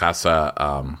was Casa?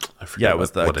 I forget. Yeah, it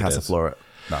was the Casa Flora.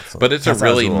 But it's Casa a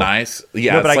really Azul. Nice.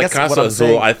 Yeah, it's like Casa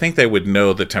Azul. I think they would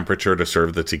know the temperature to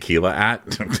serve the tequila at.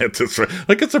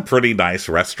 It's a pretty nice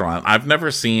restaurant. I've never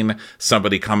seen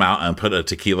somebody come out and put a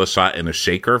tequila shot in a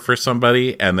shaker for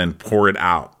somebody and then pour it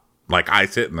out. Like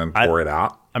ice it and then pour it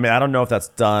out. I mean, I don't know if that's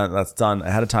done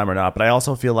ahead of time or not, but I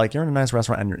also feel like you're in a nice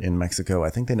restaurant and you're in Mexico. I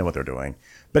think they know what they're doing.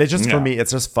 But it's just, for me,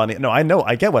 it's just funny. No,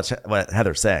 I get what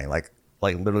Heather's saying. Like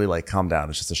literally, like, calm down.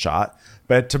 It's just a shot.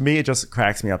 But to me, it just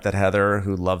cracks me up that Heather,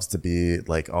 who loves to be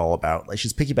like all about, like,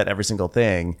 she's picky about every single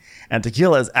thing. And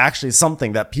tequila is actually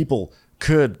something that people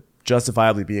could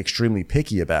justifiably be extremely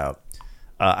picky about.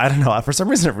 I don't know. For some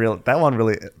reason, that one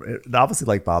really, it obviously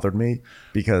like bothered me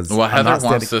because Heather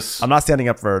wants this. I'm not standing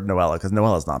up for Noella because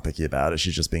Noella's not picky about it.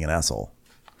 She's just being an asshole.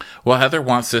 Well, Heather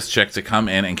wants this chick to come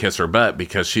in and kiss her butt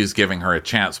because she's giving her a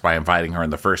chance by inviting her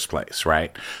in the first place,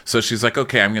 right? So she's like,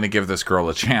 okay, I'm going to give this girl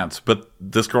a chance, but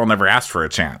this girl never asked for a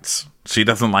chance. She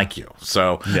doesn't like you.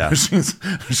 So yeah.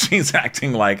 she's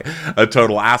acting like a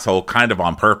total asshole kind of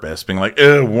on purpose, being like,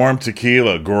 ew, warm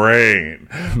tequila, great.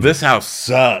 This house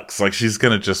sucks. Like, she's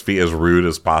going to just be as rude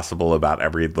as possible about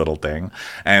every little thing.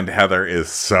 And Heather is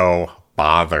so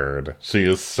bothered. She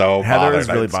is so Heather bothered. is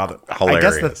really It's bothered.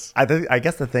 Hilarious. I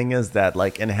guess the thing is that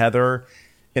like in Heather,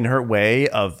 in her way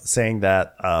of saying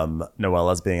that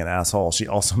Noella's being an asshole, she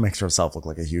also makes herself look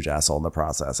like a huge asshole in the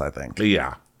process, I think.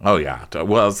 Yeah. Oh, yeah.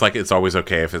 Well, it's like it's always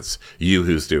okay if it's you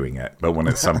who's doing it. But when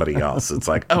it's somebody else, it's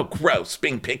like, oh, gross,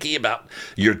 being picky about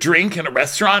your drink in a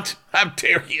restaurant. How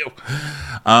dare you?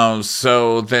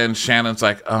 So then Shannon's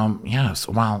like, yes,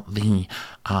 well, the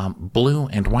blue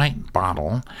and white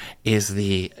bottle is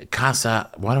the Casa.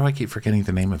 Why do I keep forgetting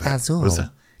the name of it? Azul. What is it?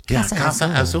 Yeah, Casa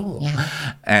Azul.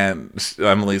 Yeah. And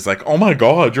Emily's like, oh my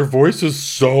God, your voice is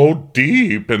so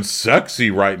deep and sexy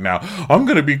right now. I'm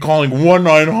going to be calling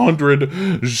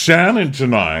 1-900 Shannon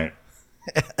tonight.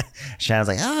 Shannon's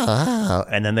like, oh.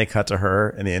 And then they cut to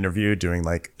her in the interview doing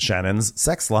like Shannon's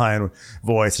sex line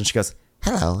voice. And she goes,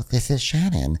 Hello, this is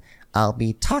Shannon. I'll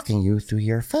be talking you through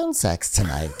your phone sex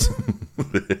tonight.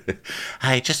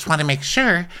 I just want to make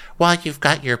sure while you've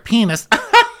got your penis.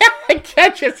 I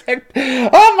can't just say,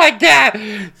 oh my God,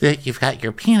 that you've got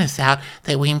your penis out,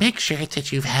 that we make sure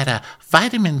that you've had a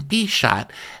vitamin B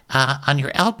shot on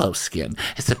your elbow skin.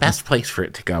 It's the best place for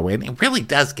it to go in. It really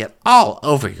does get all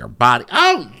over your body.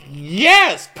 Oh,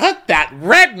 yes, put that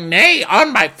red A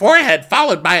on my forehead,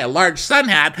 followed by a large sun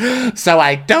hat, so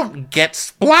I don't get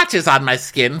splotches on my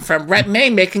skin from red A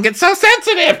making it so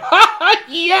sensitive.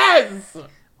 Yes!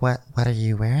 What are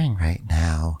you wearing right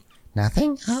now?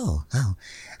 Nothing? Oh.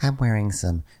 I'm wearing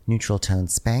some neutral tone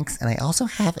Spanx, and I also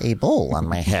have a bowl on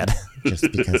my head,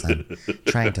 just because I'm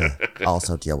trying to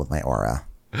also deal with my aura.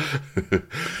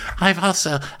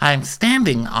 I'm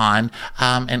standing on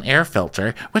an air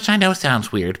filter, which I know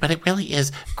sounds weird, but it really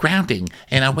is grounding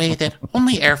in a way that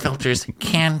only air filters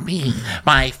can be.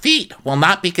 My feet will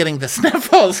not be getting the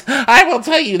sniffles. I will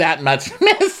tell you that much,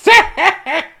 mister.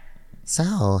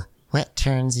 So, what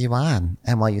turns you on?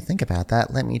 And while you think about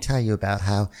that, let me tell you about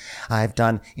how I've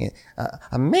done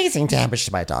amazing damage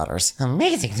to my daughters.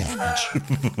 Amazing damage.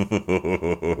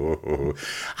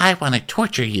 I want to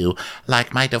torture you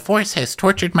like my divorce has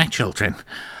tortured my children.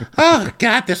 Oh,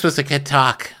 God, this was a good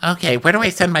talk. Okay, where do I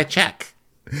send my check?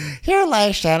 Here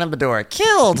lies Shannon Bedore,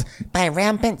 killed by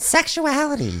rampant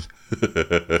sexuality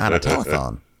on a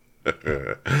telephone.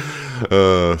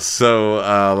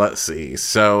 Let's see.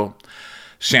 So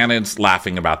Shannon's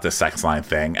laughing about this sex line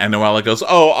thing, and Noella goes,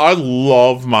 oh, I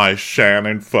love my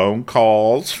Shannon phone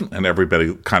calls. And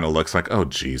everybody kind of looks like, oh,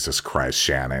 Jesus Christ,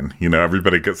 Shannon. You know,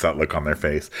 everybody gets that look on their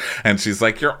face. And she's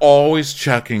like, you're always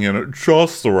checking in at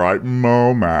just the right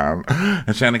moment.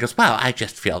 And Shannon goes, well, I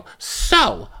just feel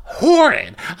so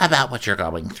horrid about what you're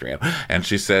going through. And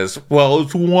she says, well,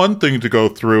 it's one thing to go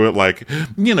through it like,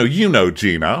 you know,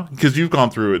 Gina, because you've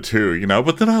gone through it too, you know,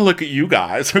 but then I look at you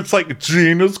guys, it's like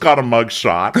Gina's got a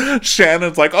mugshot.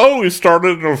 Shannon's like, oh, we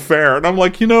started an affair. And I'm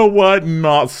like, you know what?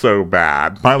 Not so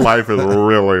bad. My life is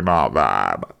really not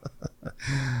bad.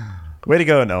 way to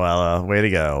go, Noella. Way to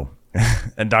go.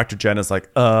 And Dr. Jen is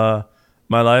like,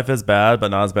 my life is bad, but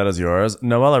not as bad as yours.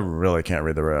 Noella really can't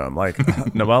read the room. Like,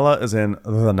 Noella is in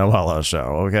the Noella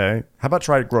show, okay? How about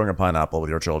try growing a pineapple with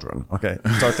your children? Okay,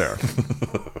 start there.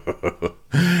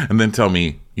 And then tell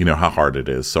me, how hard it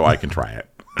is so I can try it.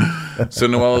 So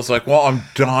Noella's like, well, I'm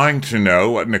dying to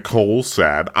know what Nicole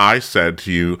said. I said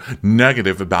to you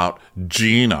negative about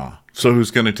Gina. So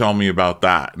who's going to tell me about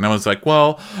that? And I was like,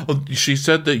 well, she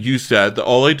said that you said that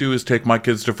all I do is take my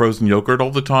kids to frozen yogurt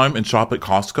all the time and shop at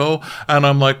Costco. And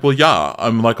I'm like, well, yeah,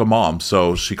 I'm like a mom.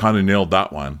 So she kind of nailed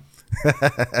that one.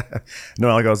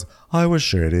 Noella goes, I was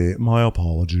shady. My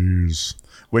apologies.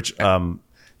 Which,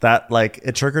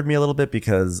 it triggered me a little bit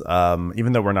because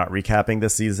even though we're not recapping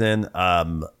this season,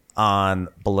 on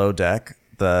Below Deck,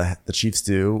 the chief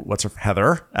stew,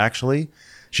 Heather, actually,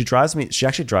 she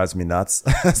actually drives me nuts.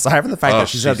 Aside from the fact that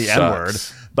she said the N-word,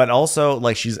 but also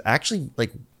like she's actually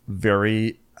like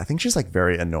very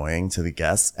annoying to the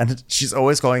guests, and she's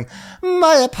always going,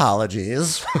 my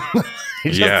apologies.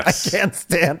 Yes. I can't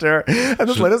stand her. And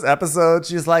this latest episode,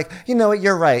 she's like, you know what,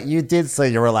 you're right. You did say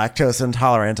you were lactose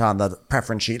intolerant on the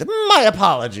preference sheet. My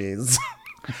apologies.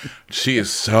 She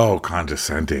is so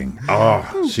condescending.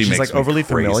 Oh, She's makes like me overly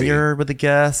crazy. familiar with the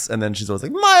guests, and then she's always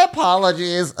like, "My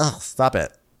apologies." Oh, stop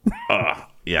it.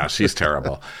 Yeah, she's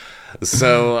terrible.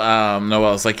 So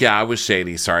Noelle's like, yeah, I was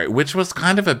shady, sorry, which was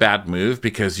kind of a bad move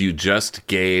because you just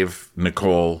gave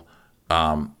Nicole,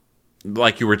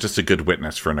 like you were just a good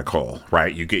witness for Nicole,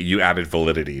 right? You added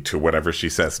validity to whatever she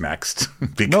says next.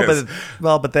 Because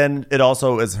But then it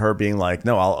also is her being like,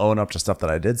 "No, I'll own up to stuff that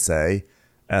I did say,"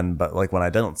 but like when I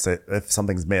don't say, if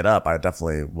something's made up, I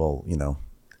definitely will.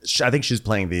 I think she's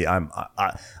playing the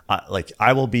I'll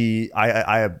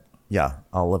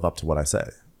live up to what I say.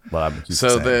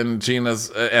 So then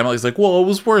Emily's like, well, it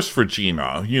was worse for Gina,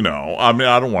 I mean,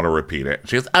 I don't want to repeat it.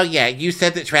 She goes, Oh, yeah, you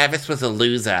said that Travis was a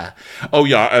loser. oh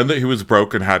yeah, and that he was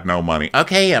broke and had no money.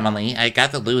 Okay, Emily, I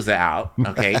got the loser out.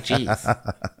 Okay, jeez.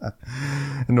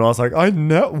 And Noelle's like,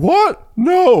 what?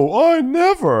 No, I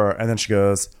never. And then she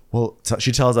goes, well,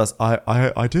 she tells us,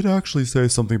 I did actually say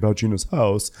something about Gina's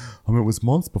house. It was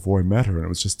months before I met her, and it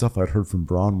was just stuff I'd heard from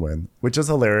Bronwyn, which is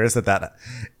hilarious that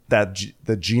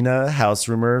the Gina house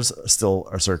rumors still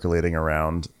are circulating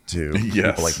around to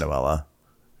people like Noella.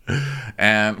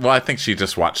 And, well, I think she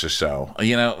just watched the show.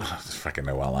 Fucking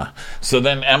Noella. So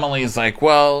then Emily's like,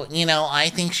 well, I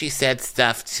think she said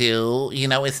stuff too.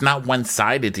 It's not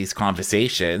one-sided, these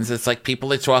conversations. It's like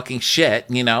people are talking shit,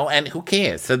 and who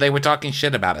cares? So they were talking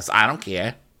shit about us. I don't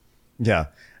care. Yeah.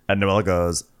 And Noella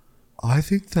goes, I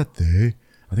think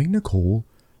Nicole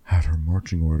had her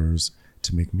marching orders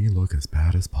to make me look as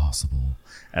bad as possible.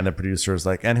 And the producer is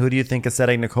like, and who do you think is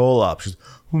setting Nicole up? She's,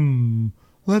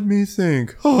 let me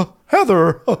think.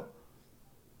 Heather.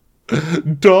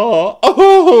 Duh.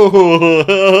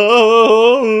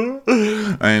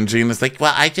 And Gina's like,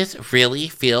 Well, I just really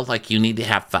feel like you need to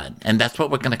have fun. And that's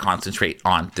what we're going to concentrate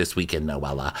on this weekend,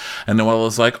 Noella. and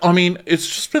Noella's like, I mean, it's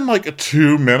just been like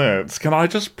 2 minutes. Can I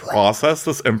just process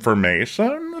this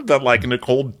information that like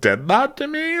Nicole did that to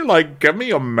me? Like, give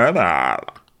me a minute.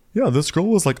 Yeah, this girl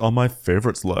was like on my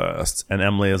favorites list. And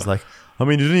Emily is like, I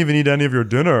mean, you didn't even eat any of your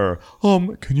dinner.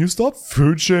 Can you stop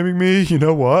food shaming me? You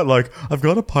know what? Like, I've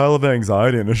got a pile of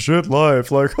anxiety and a shit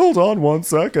life. Like, hold on 1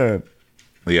 second.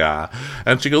 Yeah.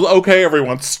 And she goes, okay,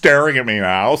 everyone's staring at me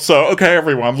now. So, okay,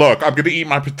 everyone, look, I'm going to eat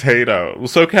my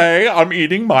potatoes. Okay? I'm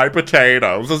eating my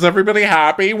potatoes. Is everybody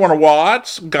happy? Want to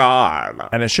watch? God.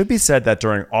 And it should be said that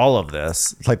during all of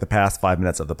this, like the past 5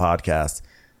 minutes of the podcast,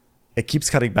 it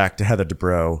keeps cutting back to Heather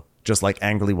Dubrow, just like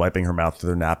angrily wiping her mouth with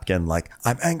her napkin. Like,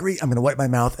 I'm angry. I'm going to wipe my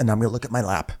mouth and I'm going to look at my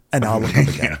lap and I'll look up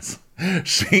again. Yes.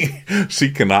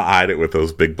 She cannot hide it with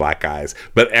those big black eyes.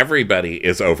 But everybody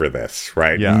is over this,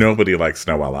 right? Yeah. Nobody likes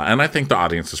Noella. And I think the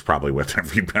audience is probably with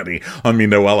everybody. I mean,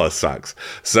 Noella sucks.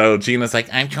 So Gina's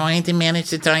like, I'm trying to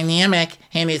manage the dynamic,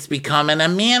 and it's becoming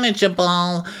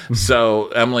unmanageable. so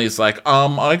Emily's like,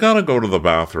 I gotta go to the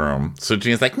bathroom. So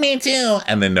Gina's like, Me too.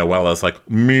 and then Noella's like,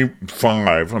 me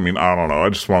 5. I mean, I don't know. I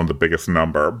just wanted the biggest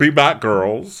number. Be back,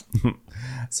 girls.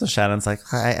 So Shannon's like,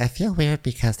 I feel weird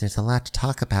because there's a lot to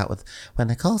talk about with what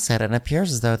Nicole said, and it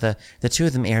appears as though the two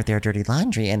of them aired their dirty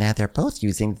laundry, and now they're both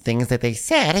using things that they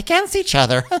said against each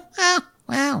other.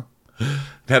 Wow.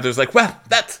 Heather's like, well,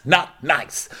 that's not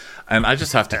nice. And I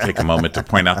just have to take a moment to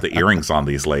point out the earrings on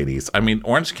these ladies. I mean,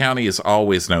 Orange County is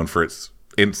always known for its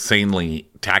insanely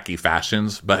tacky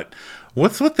fashions, but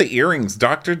what's with the earrings?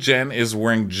 Dr. Jen is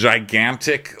wearing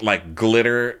gigantic, like,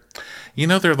 glitter.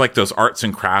 They're like those arts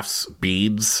and crafts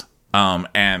beads.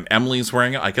 And Emily's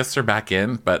wearing it. I guess they're back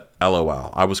in, but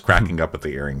LOL. I was cracking up at the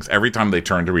earrings. Every time they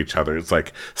turn to each other, it's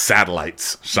like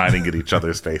satellites shining at each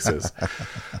other's faces.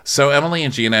 So Emily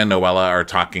and Gina and Noella are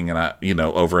talking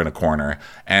over in a corner.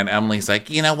 And Emily's like,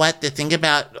 You know what? The thing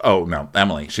about... oh, no,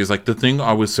 Emily. She's like, the thing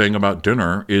I was saying about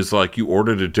dinner is like you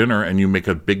ordered a dinner and you make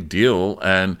a big deal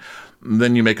and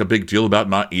then you make a big deal about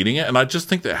not eating it. And I just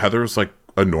think that Heather's like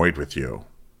annoyed with you.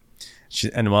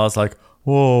 and Noella's like,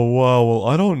 whoa, wow, well,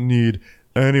 I don't need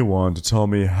anyone to tell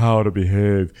me how to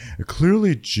behave.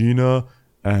 Clearly, Gina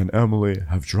and Emily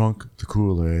have drunk the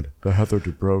Kool-Aid, the Heather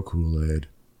Dubrow Kool-Aid.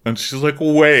 And she's like,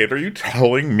 wait, are you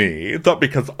telling me that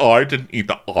because I didn't eat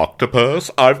the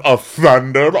octopus, I've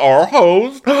offended our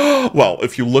host? Well,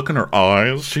 if you look in her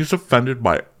eyes, she's offended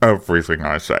by everything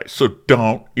I say. So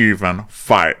don't even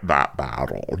fight that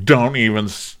battle. Don't even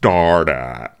start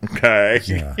it, okay?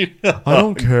 Yeah. I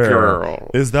don't care.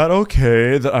 Girl. Is that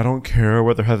okay that I don't care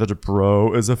whether Heather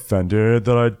Dubrow is offended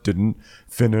that I didn't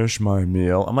finish my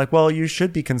meal? I'm like, well, you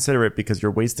should be considerate because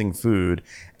you're wasting food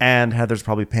and Heather's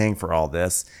probably paying for all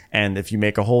this. And if you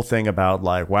make a whole thing about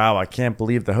like, wow, I can't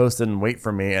believe the host didn't wait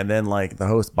for me, and then like the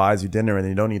host buys you dinner and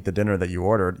you don't eat the dinner that you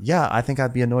ordered, yeah, I think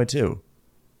I'd be annoyed too.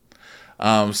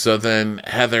 So then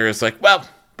Heather is like, well,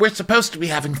 we're supposed to be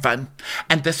having fun.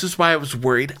 And this is why I was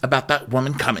worried about that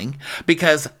woman coming,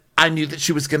 because I knew that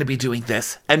she was going to be doing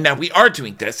this. And now we are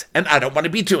doing this, and I don't want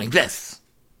to be doing this.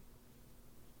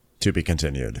 To be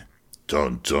continued.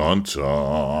 Dun, dun,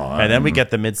 dun. And then we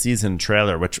get the mid-season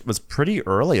trailer, which was pretty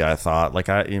early, I thought. Like,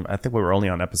 I think we were only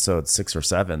on episode 6 or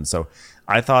 7. So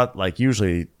I thought, like,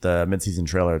 usually the mid-season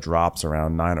trailer drops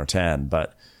around 9 or 10.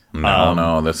 But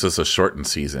No, this is a shortened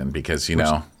season because,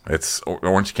 it's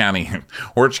Orange County.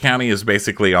 Orange County is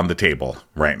basically on the table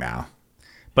right now.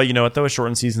 But you know what, though? A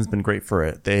shortened season's been great for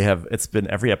it.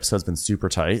 Every episode's been super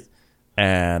tight.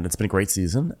 And it's been a great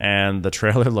season. And the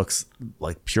trailer looks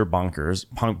like pure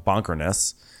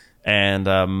bonkerness. And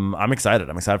I'm excited.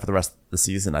 I'm excited for the rest of the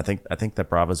season. I think that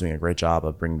Bravo's doing a great job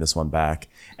of bringing this one back.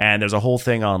 And there's a whole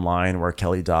thing online where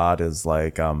Kelly Dodd is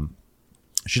like,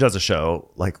 she does a show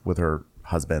like with her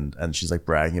husband, and she's like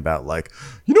bragging about like,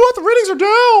 you know what, the ratings are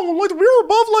down. Like we were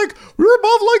above like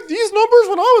these numbers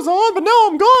when I was on, but now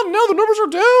I'm gone. And now the numbers are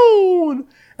down.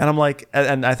 And I'm like,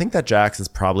 and I think that Jax is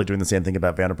probably doing the same thing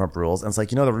about Vanderpump Rules. And it's like,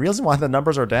 the reason why the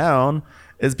numbers are down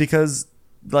is because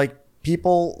like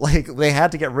people, like they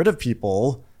had to get rid of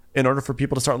people in order for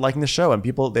people to start liking the show. And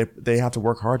people, they have to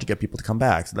work hard to get people to come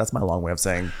back. So that's my long way of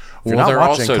saying, if you're not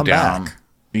watching, come back.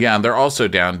 Yeah, and they're also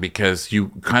down because you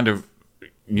kind of,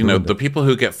 the people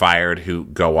who get fired, who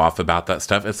go off about that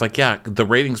stuff, it's like, yeah, the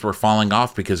ratings were falling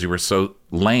off because you were so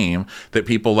lame that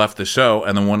people left the show.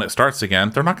 And then when it starts again,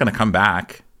 they're not going to come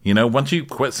back. Once you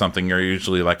quit something, you're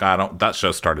usually like, that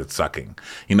show started sucking.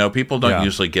 People don't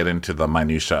usually get into the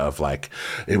minutia of like,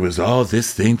 it was all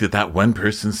this thing that one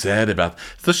person said about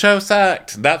the show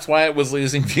sucked. That's why it was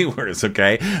losing viewers.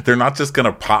 Okay. They're not just going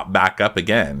to pop back up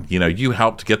again. You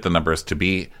helped get the numbers to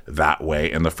be that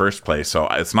way in the first place. So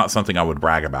it's not something I would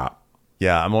brag about.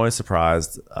 Yeah. I'm always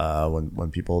surprised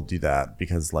when people do that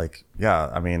because but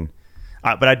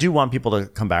I do want people to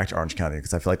come back to Orange County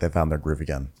because I feel like they found their groove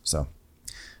again. So.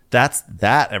 That's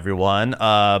that, everyone.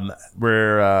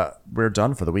 We're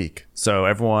done for the week. So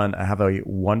everyone have a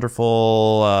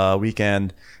wonderful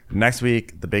weekend. Next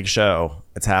week, the big show.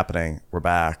 It's happening. We're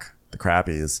back. The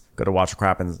Crappies. Go to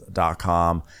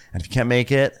watchthecrappens.com. And if you can't make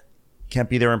it, can't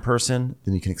be there in person,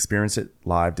 then you can experience it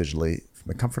live digitally from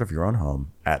the comfort of your own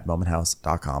home at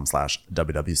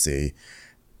momenthouse.com/WWC.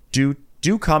 Do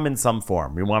come in some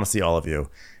form. We want to see all of you.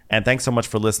 And thanks so much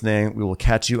for listening. We will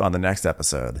catch you on the next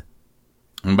episode.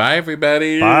 Bye,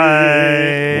 everybody.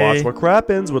 Bye. Watch What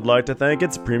Crappens would like to thank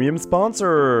its premium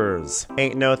sponsors.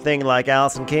 Ain't no thing like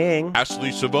Allison King.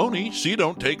 Ashley Savoni, she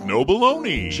don't take no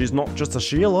baloney. She's not just a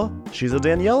Sheila, she's a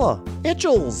Daniela.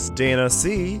 Itchels. Dana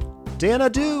C. Dana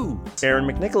Do. Aaron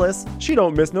McNicholas, she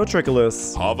don't miss no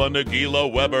trickolas. Hava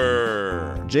Nagila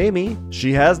Weber. Jamie,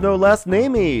 she has no last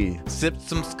namey. Sipped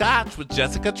some scotch with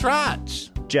Jessica Trotch.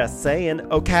 Just saying,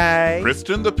 okay.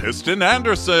 Kristen the Piston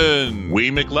Anderson. Wee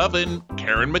McLevin.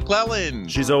 Karen McClellan.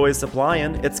 She's always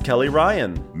supplying. It's Kelly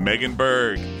Ryan. Megan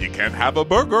Berg. You can't have a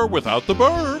burger without the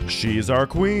Berg. She's our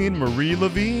queen, Marie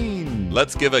Levine.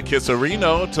 Let's give a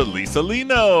kisserino to Lisa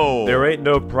Lino. There ain't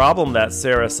no problem that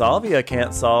Sarah Salvia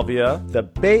can't solve ya. The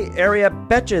Bay Area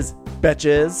Betches.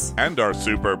 And our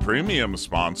super premium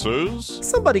sponsors.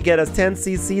 Somebody get us 10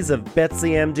 cc's of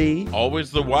Betsy MD.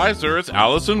 Always the wiser, it's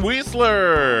Allison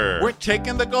Weisler. We're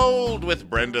taking the gold with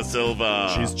Brenda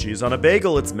Silva. She's cheese on a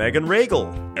bagel, it's Megan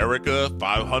Regal. Erica,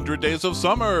 500 Days of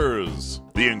Summers.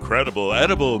 The incredible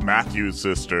edible Matthews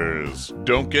sisters.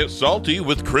 Don't get salty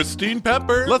with Christine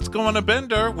Pepper. Let's go on a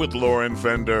bender with Lauren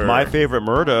Fender. My favorite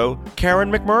Murdo, Karen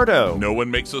McMurdo. No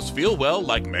one makes us feel well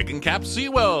like Megan Cap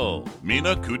Sewell.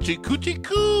 Mina Coochie Coochie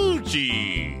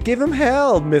Coochie. Give him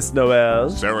hell, Miss Noel.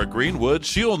 Sarah Greenwood,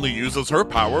 she only uses her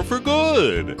power for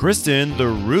good. Kristen, the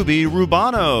Ruby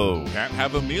Rubano. Can't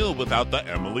have a meal without the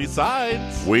Emily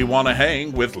Sides. We want to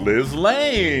hang with Liz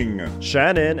Lang.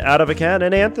 Shannon, out of a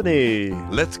cannon, Anthony.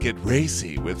 Let's get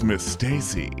racy with Miss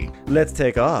Stacy. Let's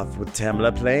take off with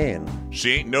Tamla Plain.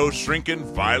 She ain't no shrinking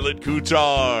Violet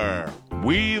Kuchar.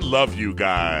 We love you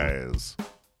guys.